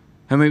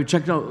 And when we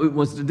checked out, it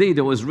was the day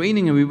that was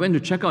raining, and we went to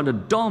check out the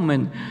dorm,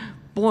 and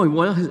boy,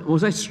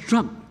 was I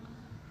struck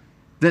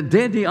that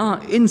there they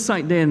are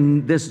inside there,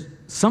 and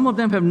some of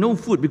them have no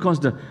food because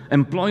the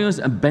employers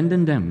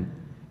abandoned them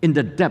in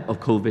the depth of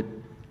COVID.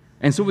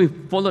 And so we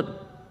followed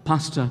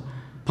Pastor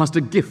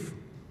Gift,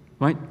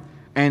 right?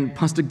 And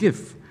Pastor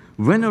Gift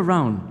went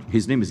around,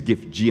 his name is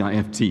Gift,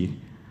 G-I-F-T.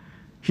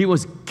 He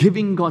was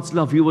giving God's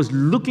love. He was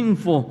looking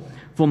for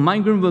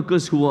migrant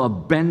workers who were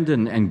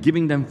abandoned and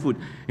giving them food.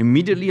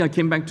 Immediately I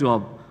came back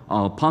to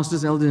our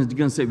pastors, elders, and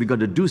deacons and said, we got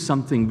to do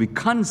something. We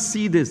can't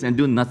see this and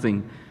do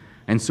nothing.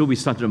 And so we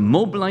started to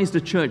mobilize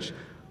the church,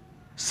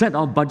 set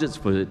our budgets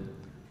for it,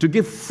 to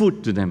give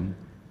food to them.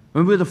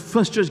 When we were the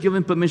first church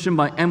given permission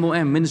by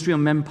MOM, Ministry of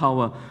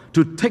Manpower,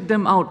 to take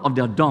them out of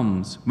their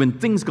dorms when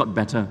things got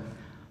better.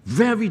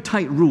 Very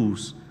tight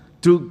rules,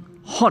 to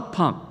Hort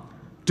Park,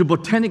 to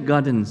Botanic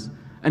Gardens,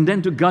 and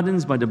then to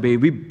Gardens by the Bay.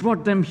 We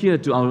brought them here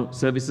to our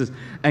services,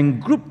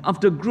 and group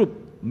after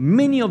group,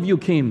 many of you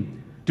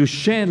came to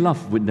share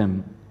love with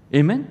them.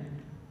 Amen?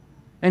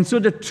 And so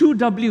the two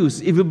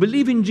W's, if you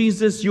believe in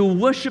Jesus, you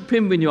worship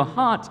Him in your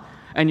heart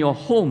and your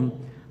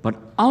home, but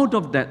out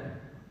of that,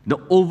 the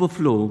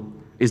overflow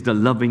is the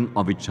loving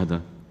of each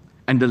other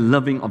and the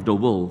loving of the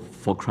world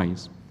for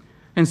Christ.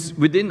 And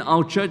within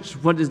our church,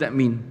 what does that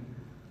mean?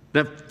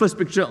 That first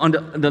picture on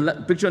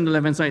the picture on the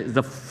left-hand side is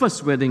the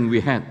first wedding we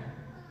had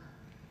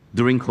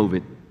during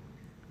COVID.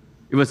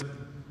 It was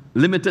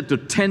limited to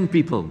 10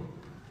 people,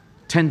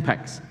 10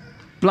 packs,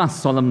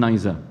 plus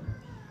solemnizer.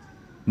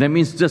 That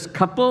means just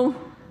couple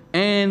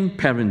and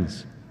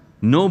parents.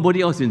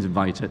 Nobody else is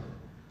invited.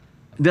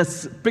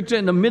 This picture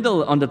in the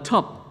middle on the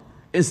top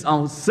is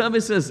our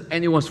services,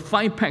 and it was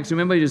 5 packs.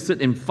 Remember, you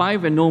sit in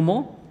 5 and no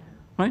more,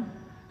 right?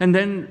 And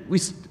then we,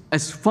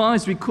 as far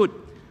as we could,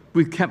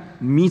 we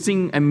kept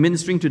meeting and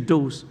ministering to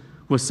those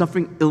who were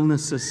suffering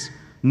illnesses,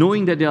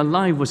 knowing that their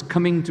life was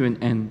coming to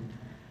an end.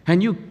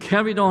 And you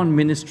carried on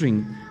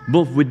ministering,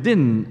 both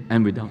within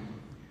and without.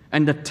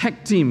 And the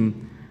tech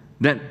team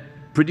that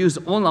produced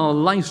all our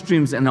live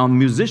streams, and our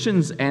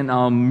musicians and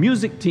our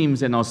music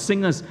teams and our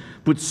singers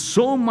put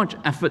so much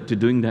effort to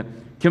doing that.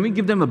 Can we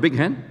give them a big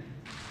hand?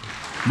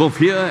 Both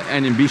here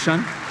and in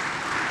Bishan.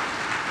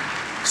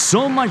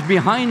 So much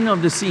behind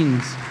of the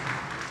scenes.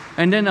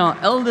 And then our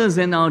elders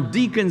and our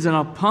deacons and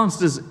our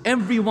pastors,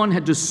 everyone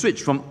had to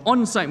switch from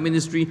on-site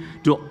ministry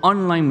to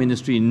online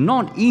ministry.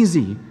 Not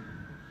easy.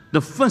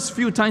 The first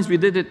few times we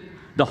did it,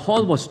 the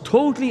hall was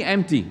totally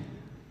empty.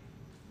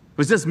 It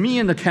was just me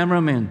and the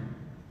cameraman.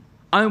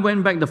 I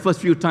went back the first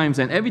few times,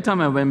 and every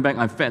time I went back,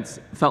 I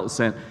felt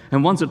sad.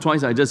 And once or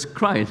twice, I just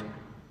cried. I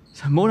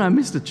said, Mona, I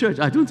missed the church.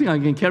 I don't think I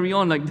can carry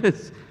on like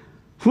this.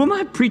 Who am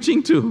I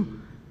preaching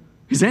to?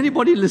 Is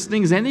anybody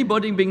listening? Is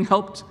anybody being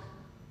helped?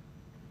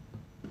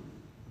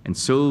 And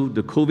so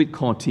the COVID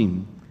core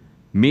team,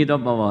 made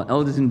up of our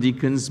elders and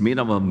deacons, made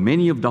up of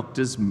many of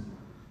doctors,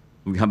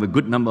 we have a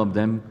good number of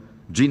them,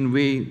 Jin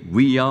Wei,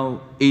 Wee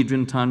Yao,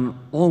 Adrian Tan,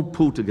 all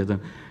pulled together.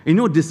 You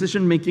know,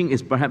 decision making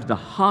is perhaps the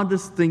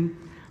hardest thing,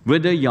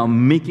 whether you're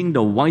making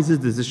the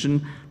wisest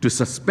decision to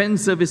suspend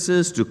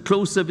services, to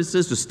close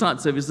services, to start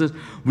services.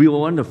 We were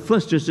one of the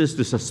first churches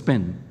to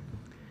suspend.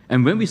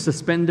 And when we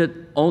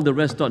suspended, all the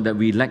rest thought that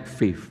we lacked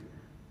faith.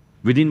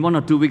 Within 1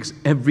 or 2 weeks,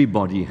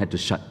 everybody had to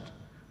shut.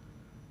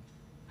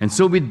 And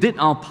so we did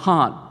our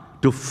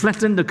part to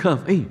flatten the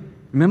curve. Hey,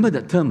 remember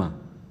that term?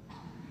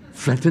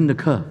 Flatten the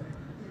curve.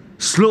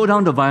 Slow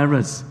down the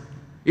virus.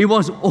 It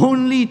was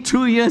only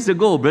 2 years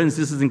ago, brothers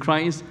and sisters in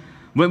Christ,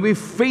 when we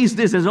faced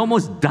this, has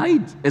almost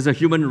died as a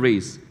human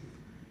race,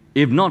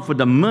 if not for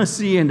the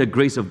mercy and the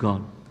grace of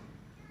God.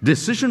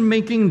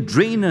 Decision-making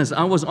drainers.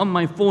 I was on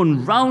my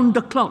phone round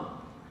the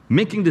clock,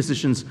 making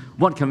decisions.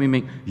 What can we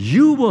make?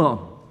 You were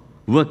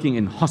working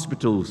in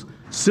hospitals,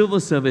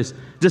 civil service,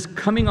 just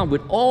coming up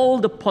with all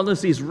the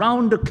policies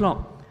round the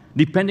clock,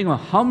 depending on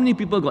how many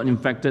people got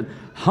infected,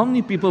 how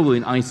many people were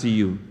in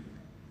ICU.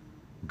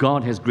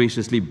 God has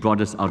graciously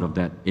brought us out of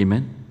that.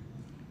 Amen?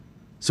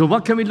 So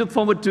what can we look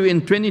forward to in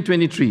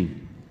 2023?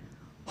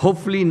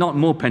 Hopefully not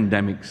more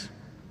pandemics,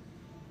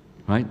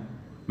 right?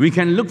 We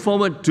can look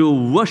forward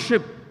to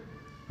worship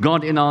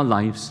God in our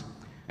lives.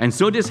 And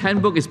so this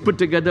handbook is put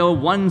together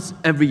once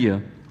every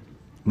year.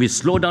 We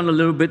slowed down a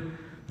little bit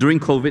during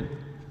COVID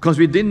because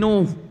we didn't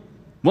know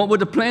what were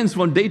the plans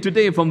from day to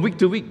day, from week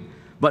to week.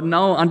 But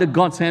now under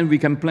God's hand, we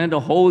can plan the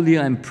whole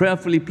year and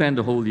prayerfully plan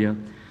the whole year.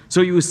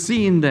 So you will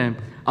see in there,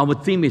 our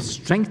theme is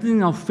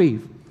strengthening our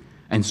faith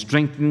and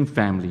strengthening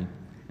family.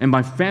 And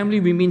by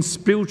family, we mean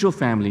spiritual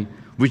family,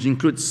 which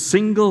includes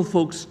single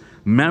folks,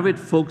 married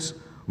folks,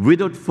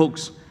 widowed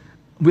folks.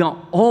 We are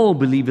all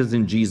believers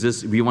in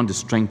Jesus. We want to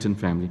strengthen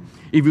family.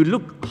 If you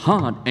look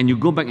hard and you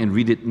go back and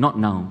read it, not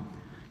now,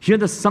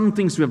 here are some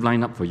things we have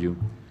lined up for you.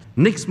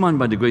 Next month,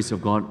 by the grace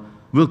of God,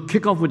 we'll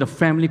kick off with a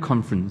family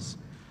conference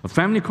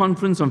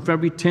on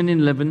February 10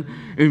 and 11,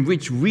 in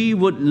which we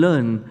would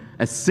learn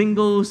as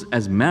singles,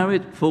 as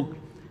married folk,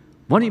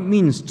 what it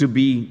means to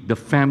be the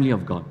family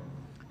of God.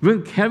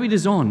 We'll carry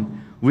this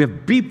on. We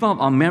have beefed up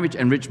our marriage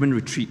enrichment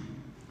retreat.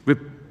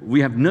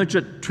 We have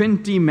nurtured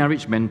 20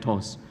 marriage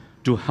mentors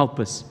to help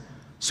us.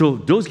 So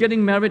those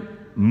getting married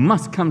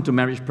must come to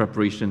marriage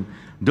preparation.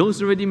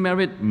 Those already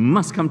married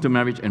must come to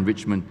marriage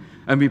enrichment.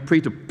 And we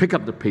pray to pick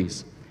up the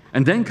pace.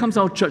 And then comes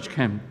our church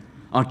camp.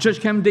 Our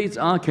church camp dates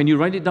are, can you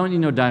write it down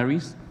in your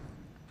diaries?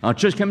 Our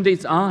church camp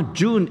dates are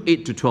June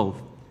 8 to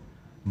 12.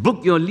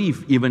 Book your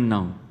leave even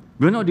now.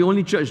 We're not the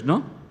only church,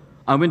 no?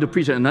 I went to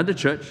preach at another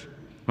church,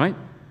 right?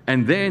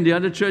 And there in the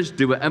other church,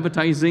 they were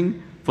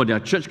advertising for their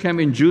church camp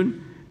in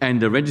June, and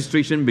the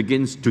registration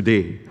begins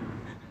today.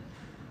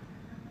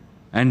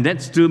 And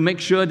that's to make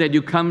sure that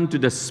you come to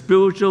the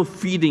spiritual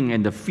feeding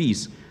and the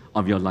feast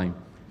of your life.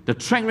 The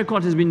track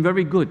record has been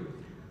very good.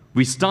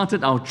 We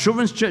started our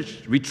children's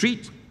church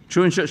retreat,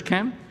 children's church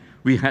camp.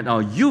 We had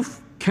our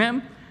youth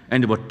camp,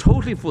 and they were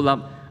totally full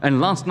up.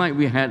 And last night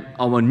we had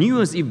our New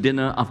Year's Eve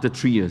dinner after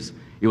 3 years.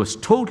 It was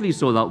totally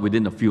sold out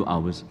within a few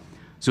hours.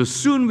 So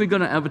soon we're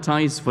going to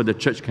advertise for the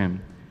church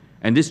camp.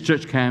 And this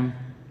church camp,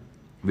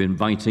 we're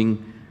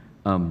inviting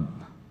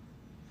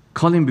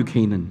Colin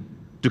Buchanan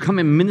to come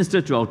and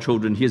minister to our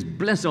children. He has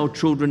blessed our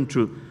children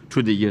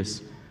through the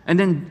years. And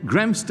then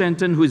Graham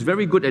Stanton, who is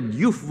very good at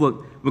youth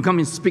work, will come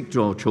and speak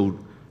to our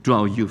children, to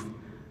our youth.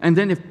 And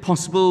then if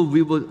possible,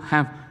 we will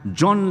have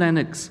John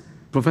Lennox,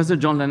 Professor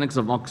John Lennox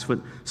of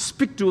Oxford,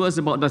 speak to us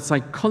about the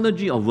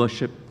psychology of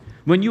worship.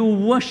 When you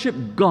worship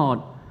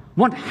God,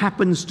 what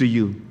happens to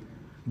you?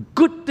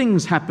 Good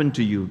things happen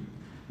to you.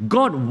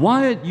 God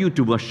wired you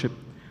to worship.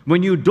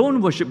 When you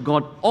don't worship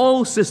God,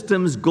 all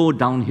systems go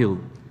downhill.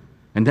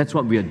 And that's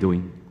what we are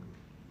doing.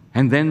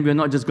 And then we're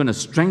not just going to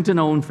strengthen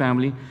our own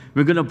family,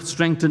 we're going to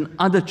strengthen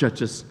other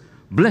churches,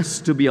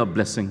 blessed to be a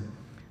blessing.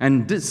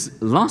 And this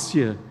last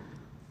year,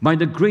 by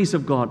the grace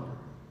of God,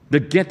 the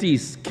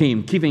Gettys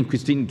came, Keith and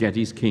Christine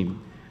Gettys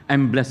came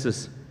and blessed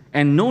us.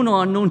 And known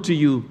or unknown to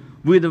you,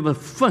 we were the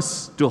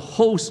first to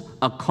host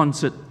a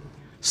concert,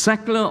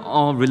 secular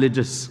or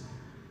religious.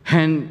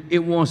 And it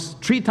was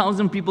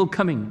 3,000 people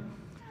coming.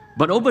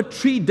 But over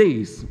 3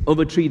 days,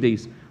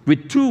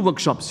 with 2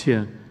 workshops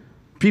here,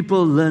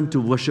 people learn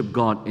to worship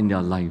God in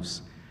their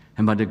lives.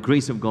 And by the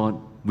grace of God,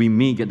 we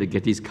may get the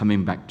Gettys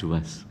coming back to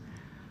us.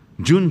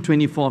 June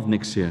 24th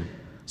next year.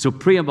 So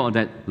pray about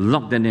that,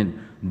 lock that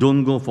in.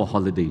 Don't go for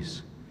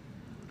holidays.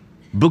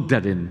 Book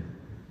that in.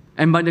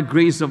 And by the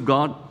grace of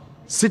God,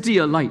 City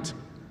Alight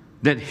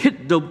that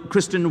hit the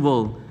Christian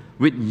world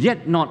with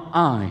Yet Not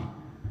I.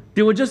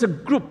 They were just a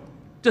group,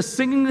 just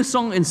singing the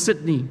song in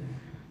Sydney,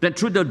 that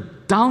through the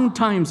down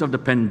times of the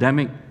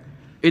pandemic,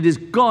 it is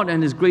God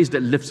and His grace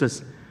that lifts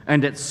us.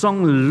 And that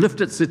song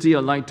lifted City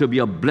Alight to be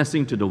a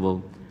blessing to the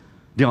world.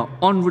 They are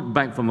en route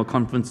back from a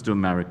conference to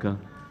America.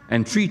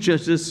 And 3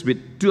 churches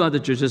with 2 other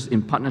churches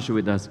in partnership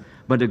with us,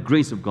 by the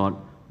grace of God,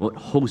 will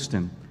host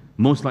them.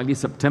 Most likely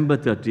September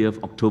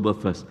 30th, October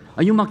 1st.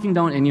 Are you marking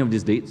down any of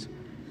these dates?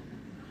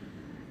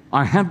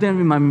 I have them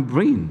in my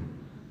brain.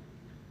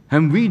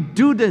 And we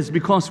do this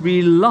because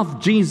we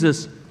love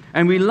Jesus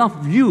and we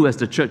love you as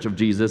the Church of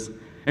Jesus.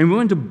 And we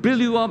want to build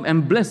you up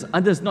and bless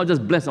others, not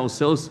just bless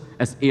ourselves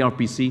as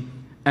ARPC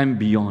and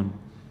beyond.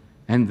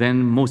 And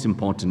then, most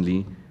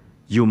importantly,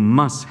 you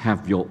must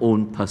have your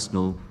own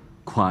personal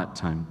quiet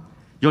time.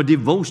 Your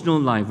devotional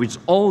life, which is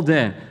all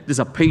there. These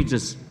are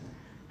pages.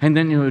 And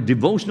then your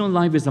devotional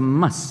life is a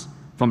must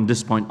from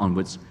this point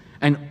onwards.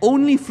 And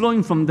only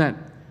flowing from that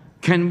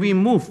can we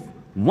move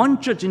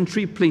one church in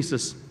 3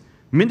 places,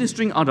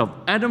 ministering out of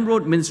Adam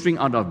Road, ministering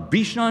out of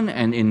Bishan,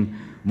 and in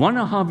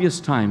 1.5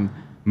 years' time,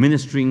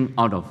 ministering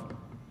out of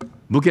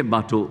Bukit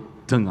Batok,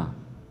 Tengah.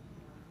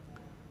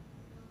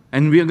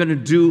 And we are going to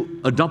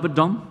do Adopt a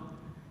Dom.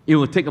 It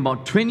will take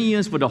about 20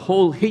 years for the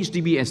whole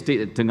HDB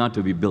estate at Tengah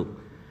to be built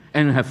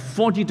and have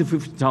 40 to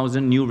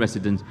 50,000 new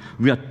residents.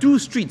 We are 2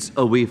 streets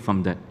away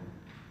from that.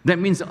 That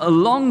means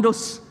along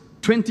those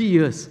 20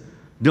 years,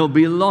 there will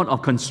be a lot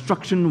of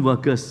construction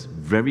workers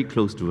very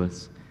close to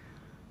us.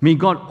 May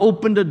God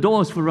open the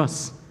doors for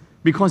us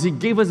because He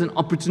gave us an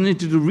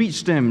opportunity to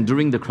reach them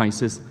during the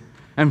crisis.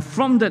 And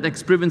from that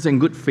experience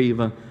and good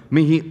favor,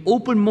 may He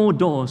open more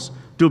doors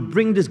to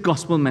bring this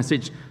gospel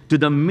message to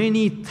the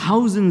many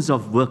thousands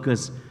of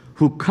workers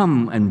who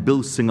come and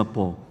build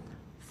Singapore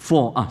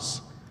for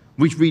us,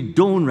 which we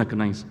don't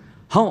recognize.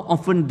 How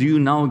often do you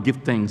now give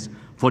thanks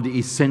for the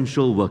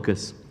essential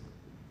workers?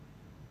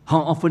 How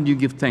often do you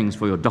give thanks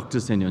for your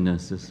doctors and your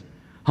nurses?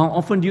 How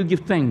often do you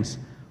give thanks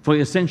for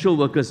your essential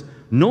workers?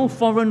 No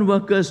foreign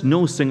workers,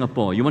 no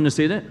Singapore. You want to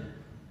say that?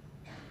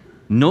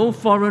 No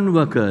foreign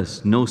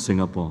workers, no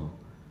Singapore.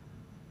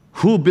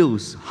 Who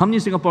builds? How many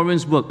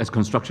Singaporeans work as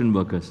construction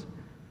workers?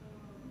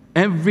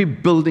 Every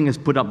building is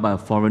put up by a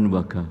foreign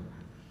worker.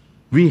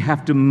 We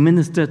have to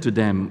minister to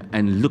them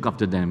and look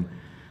after them.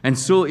 And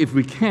so if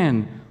we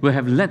can, we'll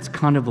have Let's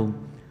Carnival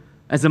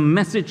as a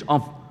message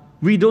of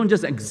we don't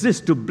just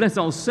exist to bless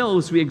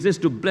ourselves, we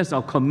exist to bless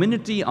our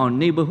community, our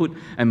neighborhood,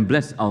 and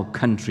bless our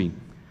country.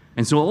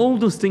 And so all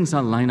those things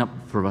are lined up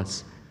for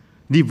us.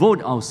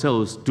 Devote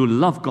ourselves to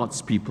love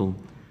God's people.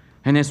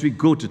 And as we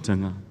go to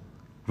Tengah,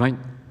 right,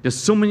 there's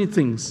so many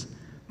things,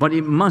 but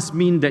it must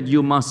mean that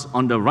you must,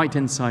 on the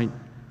right-hand side,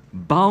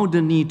 bow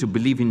the knee to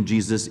believe in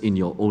Jesus in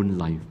your own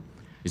life.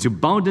 As you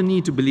bow the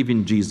knee to believe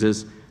in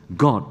Jesus,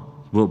 God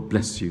will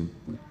bless you.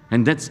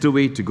 And that's the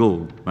way to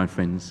go, my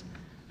friends.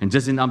 And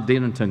just an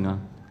update on Tengah,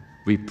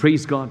 we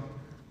praise God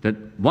that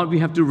what we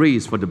have to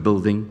raise for the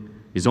building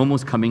is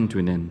almost coming to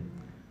an end.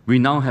 We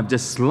now have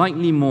just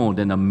slightly more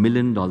than $1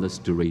 million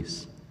to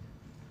raise.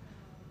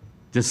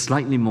 Just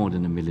slightly more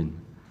than $1 million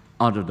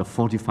out of the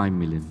 45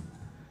 million.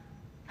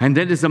 And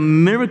that is a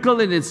miracle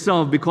in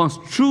itself, because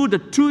through the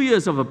 2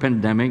 years of a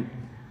pandemic,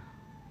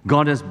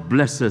 God has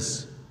blessed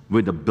us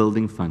with a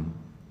building fund.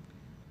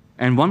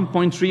 And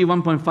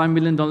 $1.5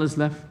 million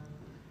left.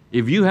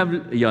 If you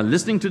are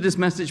listening to this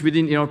message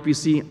within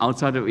ARPC,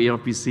 outside of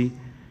ARPC,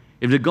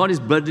 if the God is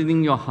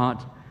burdening your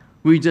heart,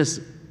 we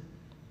just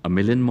 $1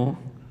 million more,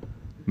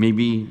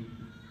 maybe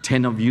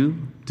 10 of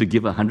you to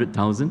give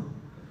 100,000.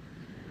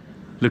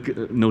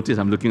 Notice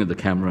I'm looking at the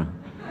camera,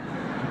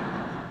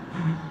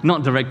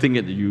 not directing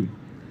it at you.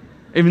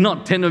 If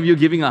not 10 of you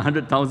giving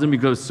 100,000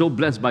 because so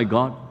blessed by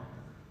God,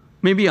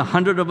 maybe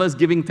 100 of us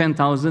giving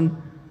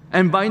 10,000,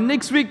 and by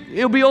next week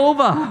it'll be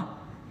over.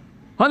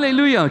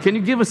 Hallelujah! Can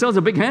you give yourselves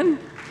a big hand?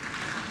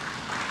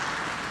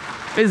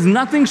 It's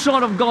nothing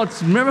short of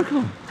God's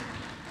miracle.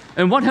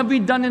 And what have we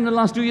done in the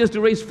last 2 years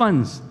to raise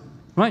funds?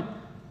 Right?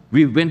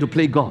 We went to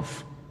play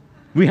golf.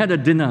 We had a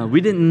dinner. We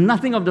did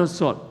nothing of the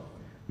sort.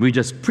 We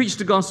just preach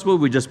the gospel,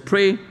 we just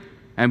pray,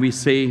 and we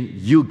say,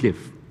 you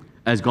give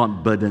as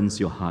God burdens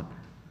your heart.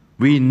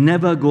 We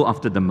never go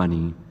after the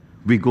money.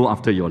 We go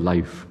after your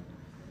life.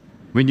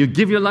 When you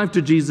give your life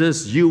to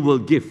Jesus, you will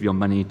give your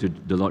money to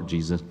the Lord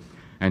Jesus.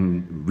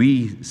 And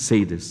we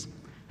say this.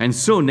 And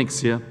so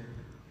next year,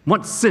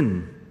 what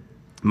sin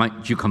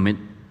might you commit?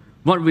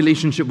 What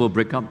relationship will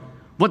break up?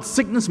 What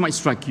sickness might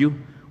strike you?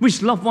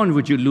 Which loved one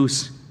would you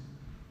lose?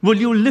 Will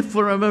you live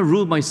forever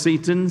ruled by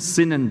Satan,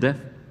 sin and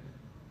death?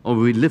 Or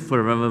will we live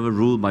forever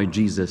ruled by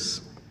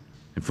Jesus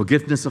and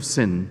forgiveness of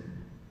sin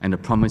and the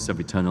promise of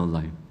eternal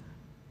life?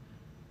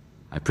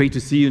 I pray to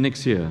see you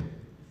next year.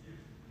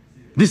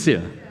 This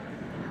year.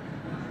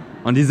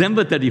 On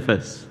December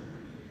 31st.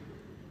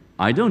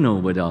 I don't know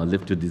whether I'll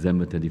live to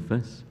December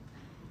 31st.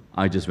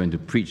 I just went to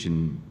preach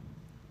in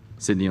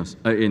Sydney,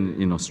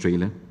 in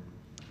Australia.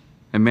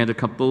 I met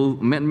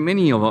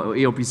many of our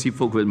ALPC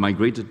folk who had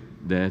migrated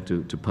there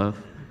to Perth.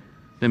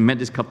 Then met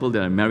this couple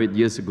that I married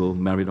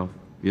off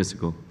years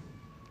ago.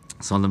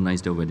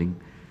 Solemnized their wedding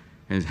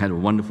and had a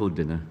wonderful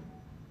dinner.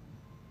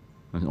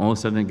 And all of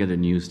a sudden I get the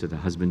news that the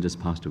husband just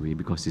passed away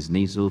because his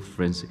nasal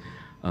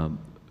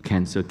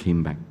cancer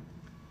came back.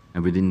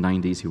 And within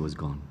 9 days he was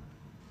gone.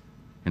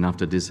 And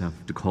after this I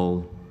have to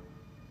call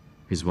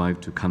his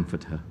wife to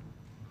comfort her.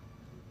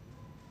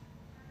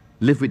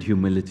 Live with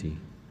humility.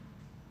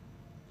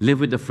 Live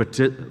with the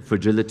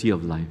fragility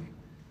of life.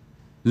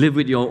 Live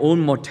with your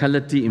own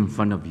mortality in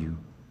front of you.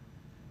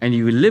 And if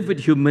you live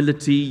with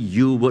humility,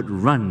 you would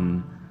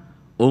run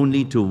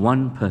only to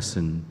one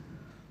person,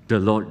 the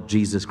Lord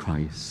Jesus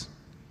Christ,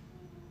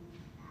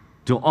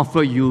 to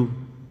offer you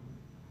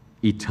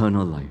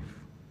eternal life.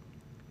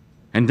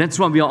 And that's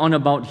what we are on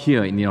about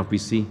here in the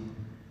RPC.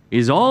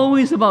 It's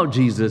always about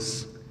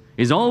Jesus.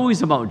 It's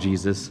always about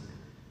Jesus.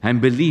 And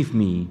believe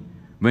me,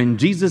 when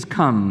Jesus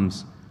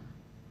comes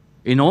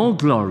in all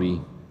glory,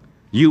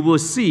 you will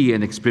see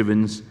and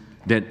experience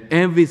that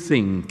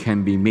everything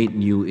can be made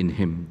new in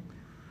Him.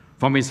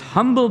 From His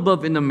humble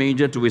birth in the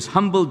manger to His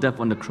humble death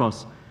on the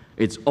cross,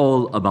 it's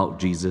all about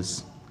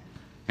Jesus.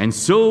 And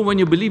so when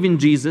you believe in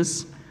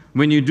Jesus,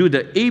 when you do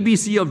the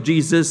ABC of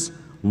Jesus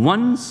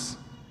once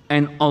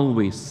and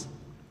always,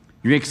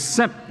 you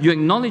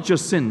acknowledge your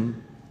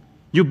sin,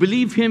 you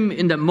believe Him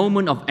in that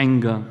moment of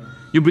anger,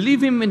 you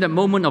believe Him in that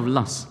moment of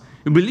lust,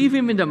 you believe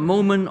Him in that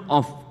moment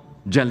of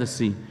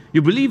jealousy,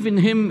 you believe in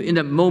Him in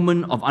that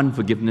moment of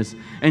unforgiveness,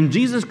 and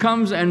Jesus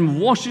comes and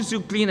washes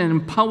you clean and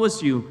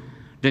empowers you,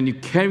 then you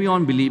carry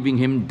on believing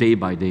Him day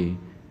by day.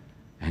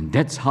 And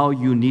that's how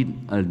you need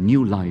a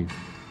new life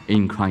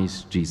in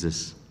Christ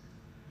Jesus.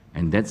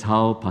 And that's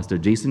how Pastor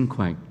Jason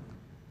Quack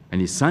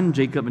and his son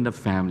Jacob and the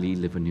family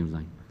live a new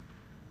life.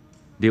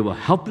 They were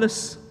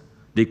helpless,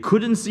 they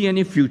couldn't see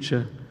any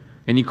future,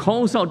 and he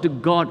calls out to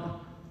God,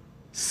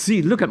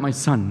 see, look at my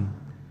son,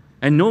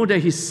 and know that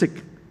he's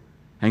sick.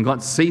 And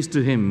God says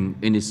to him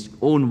in his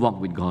own walk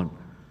with God,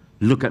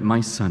 look at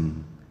my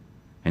son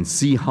and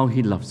see how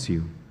he loves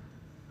you.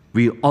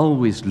 We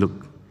always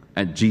look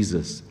at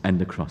Jesus and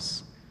the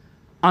cross,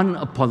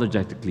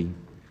 unapologetically,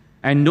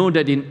 and know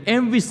that in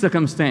every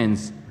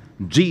circumstance,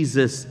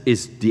 Jesus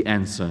is the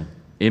answer.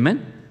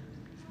 Amen?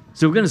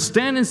 So we're going to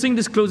stand and sing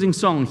this closing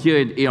song here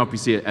at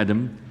ARPC at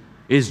Adam.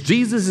 Is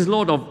Jesus is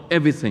Lord of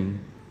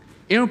everything.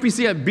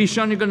 ARPC at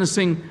Bishan, you're going to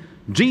sing,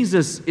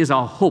 Jesus is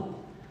our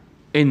hope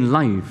in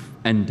life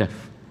and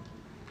death.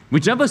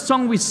 Whichever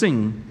song we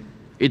sing,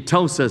 it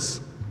tells us,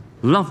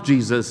 love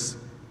Jesus,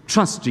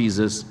 trust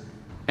Jesus,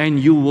 and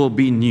you will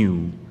be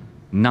new,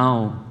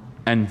 now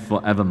and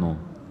forevermore.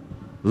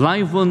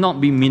 Life will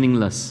not be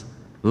meaningless.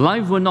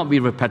 Life will not be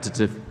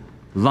repetitive.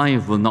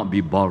 Life will not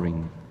be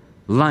boring.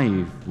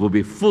 Life will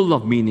be full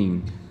of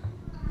meaning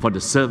for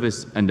the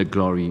service and the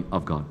glory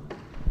of God.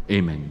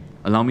 Amen.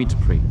 Allow me to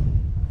pray.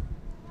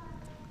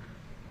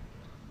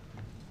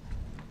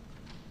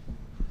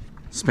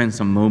 Spend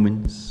some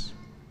moments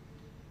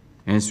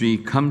as we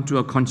come to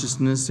a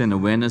consciousness and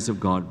awareness of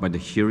God by the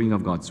hearing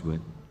of God's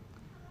word.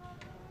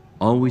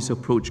 Always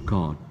approach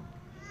God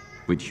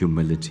with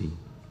humility.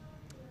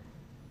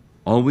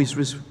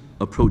 Always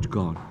approach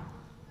God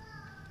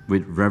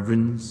with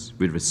reverence,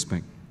 with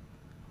respect,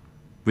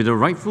 with a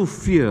rightful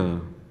fear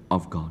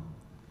of God,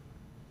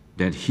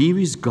 that He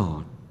is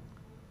God,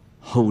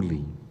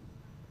 holy.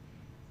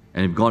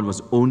 And if God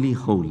was only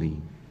holy,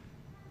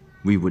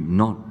 we would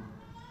not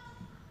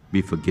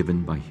be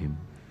forgiven by Him.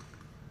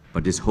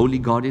 But this holy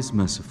God is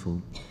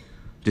merciful.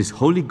 This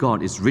holy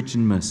God is rich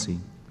in mercy.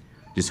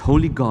 This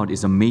holy God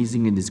is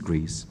amazing in His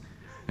grace.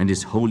 And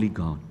this holy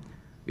God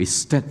is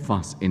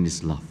steadfast in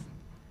His love.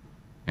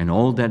 And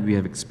all that we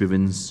have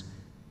experienced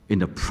in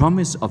the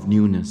promise of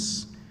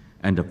newness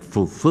and the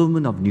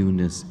fulfillment of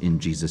newness in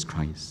Jesus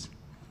Christ.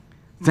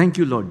 Thank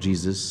you, Lord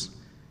Jesus,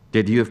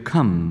 that you have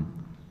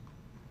come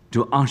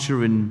to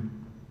usher in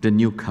the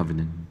new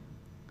covenant.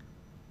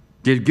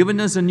 You have given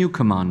us a new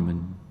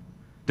commandment,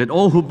 that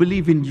all who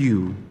believe in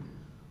you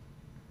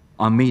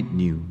are made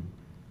new,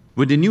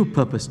 with a new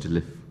purpose to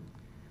live.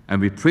 And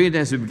we pray that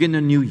as we begin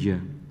a new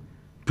year,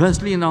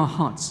 personally in our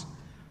hearts,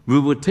 we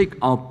will take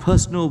our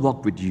personal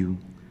walk with you,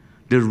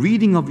 the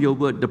reading of your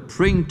word, the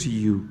praying to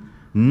you,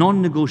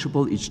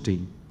 non-negotiable each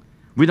day.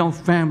 With our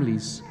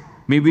families,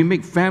 may we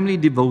make family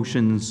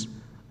devotions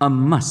a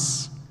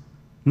must,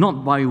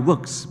 not by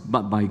works,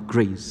 but by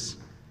grace,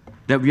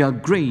 that we are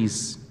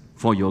graced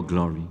for your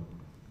glory.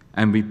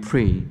 And we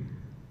pray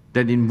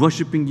that in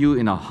worshiping you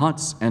in our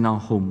hearts and our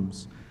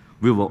homes,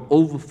 we will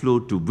overflow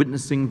to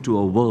witnessing to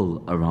a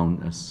world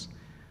around us,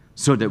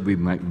 so that we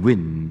might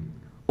win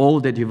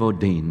all that you've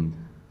ordained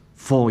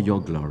for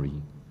your glory.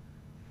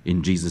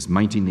 In Jesus'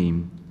 mighty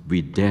name,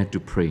 we dare to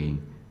pray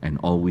and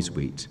always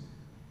wait.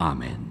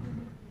 Amen.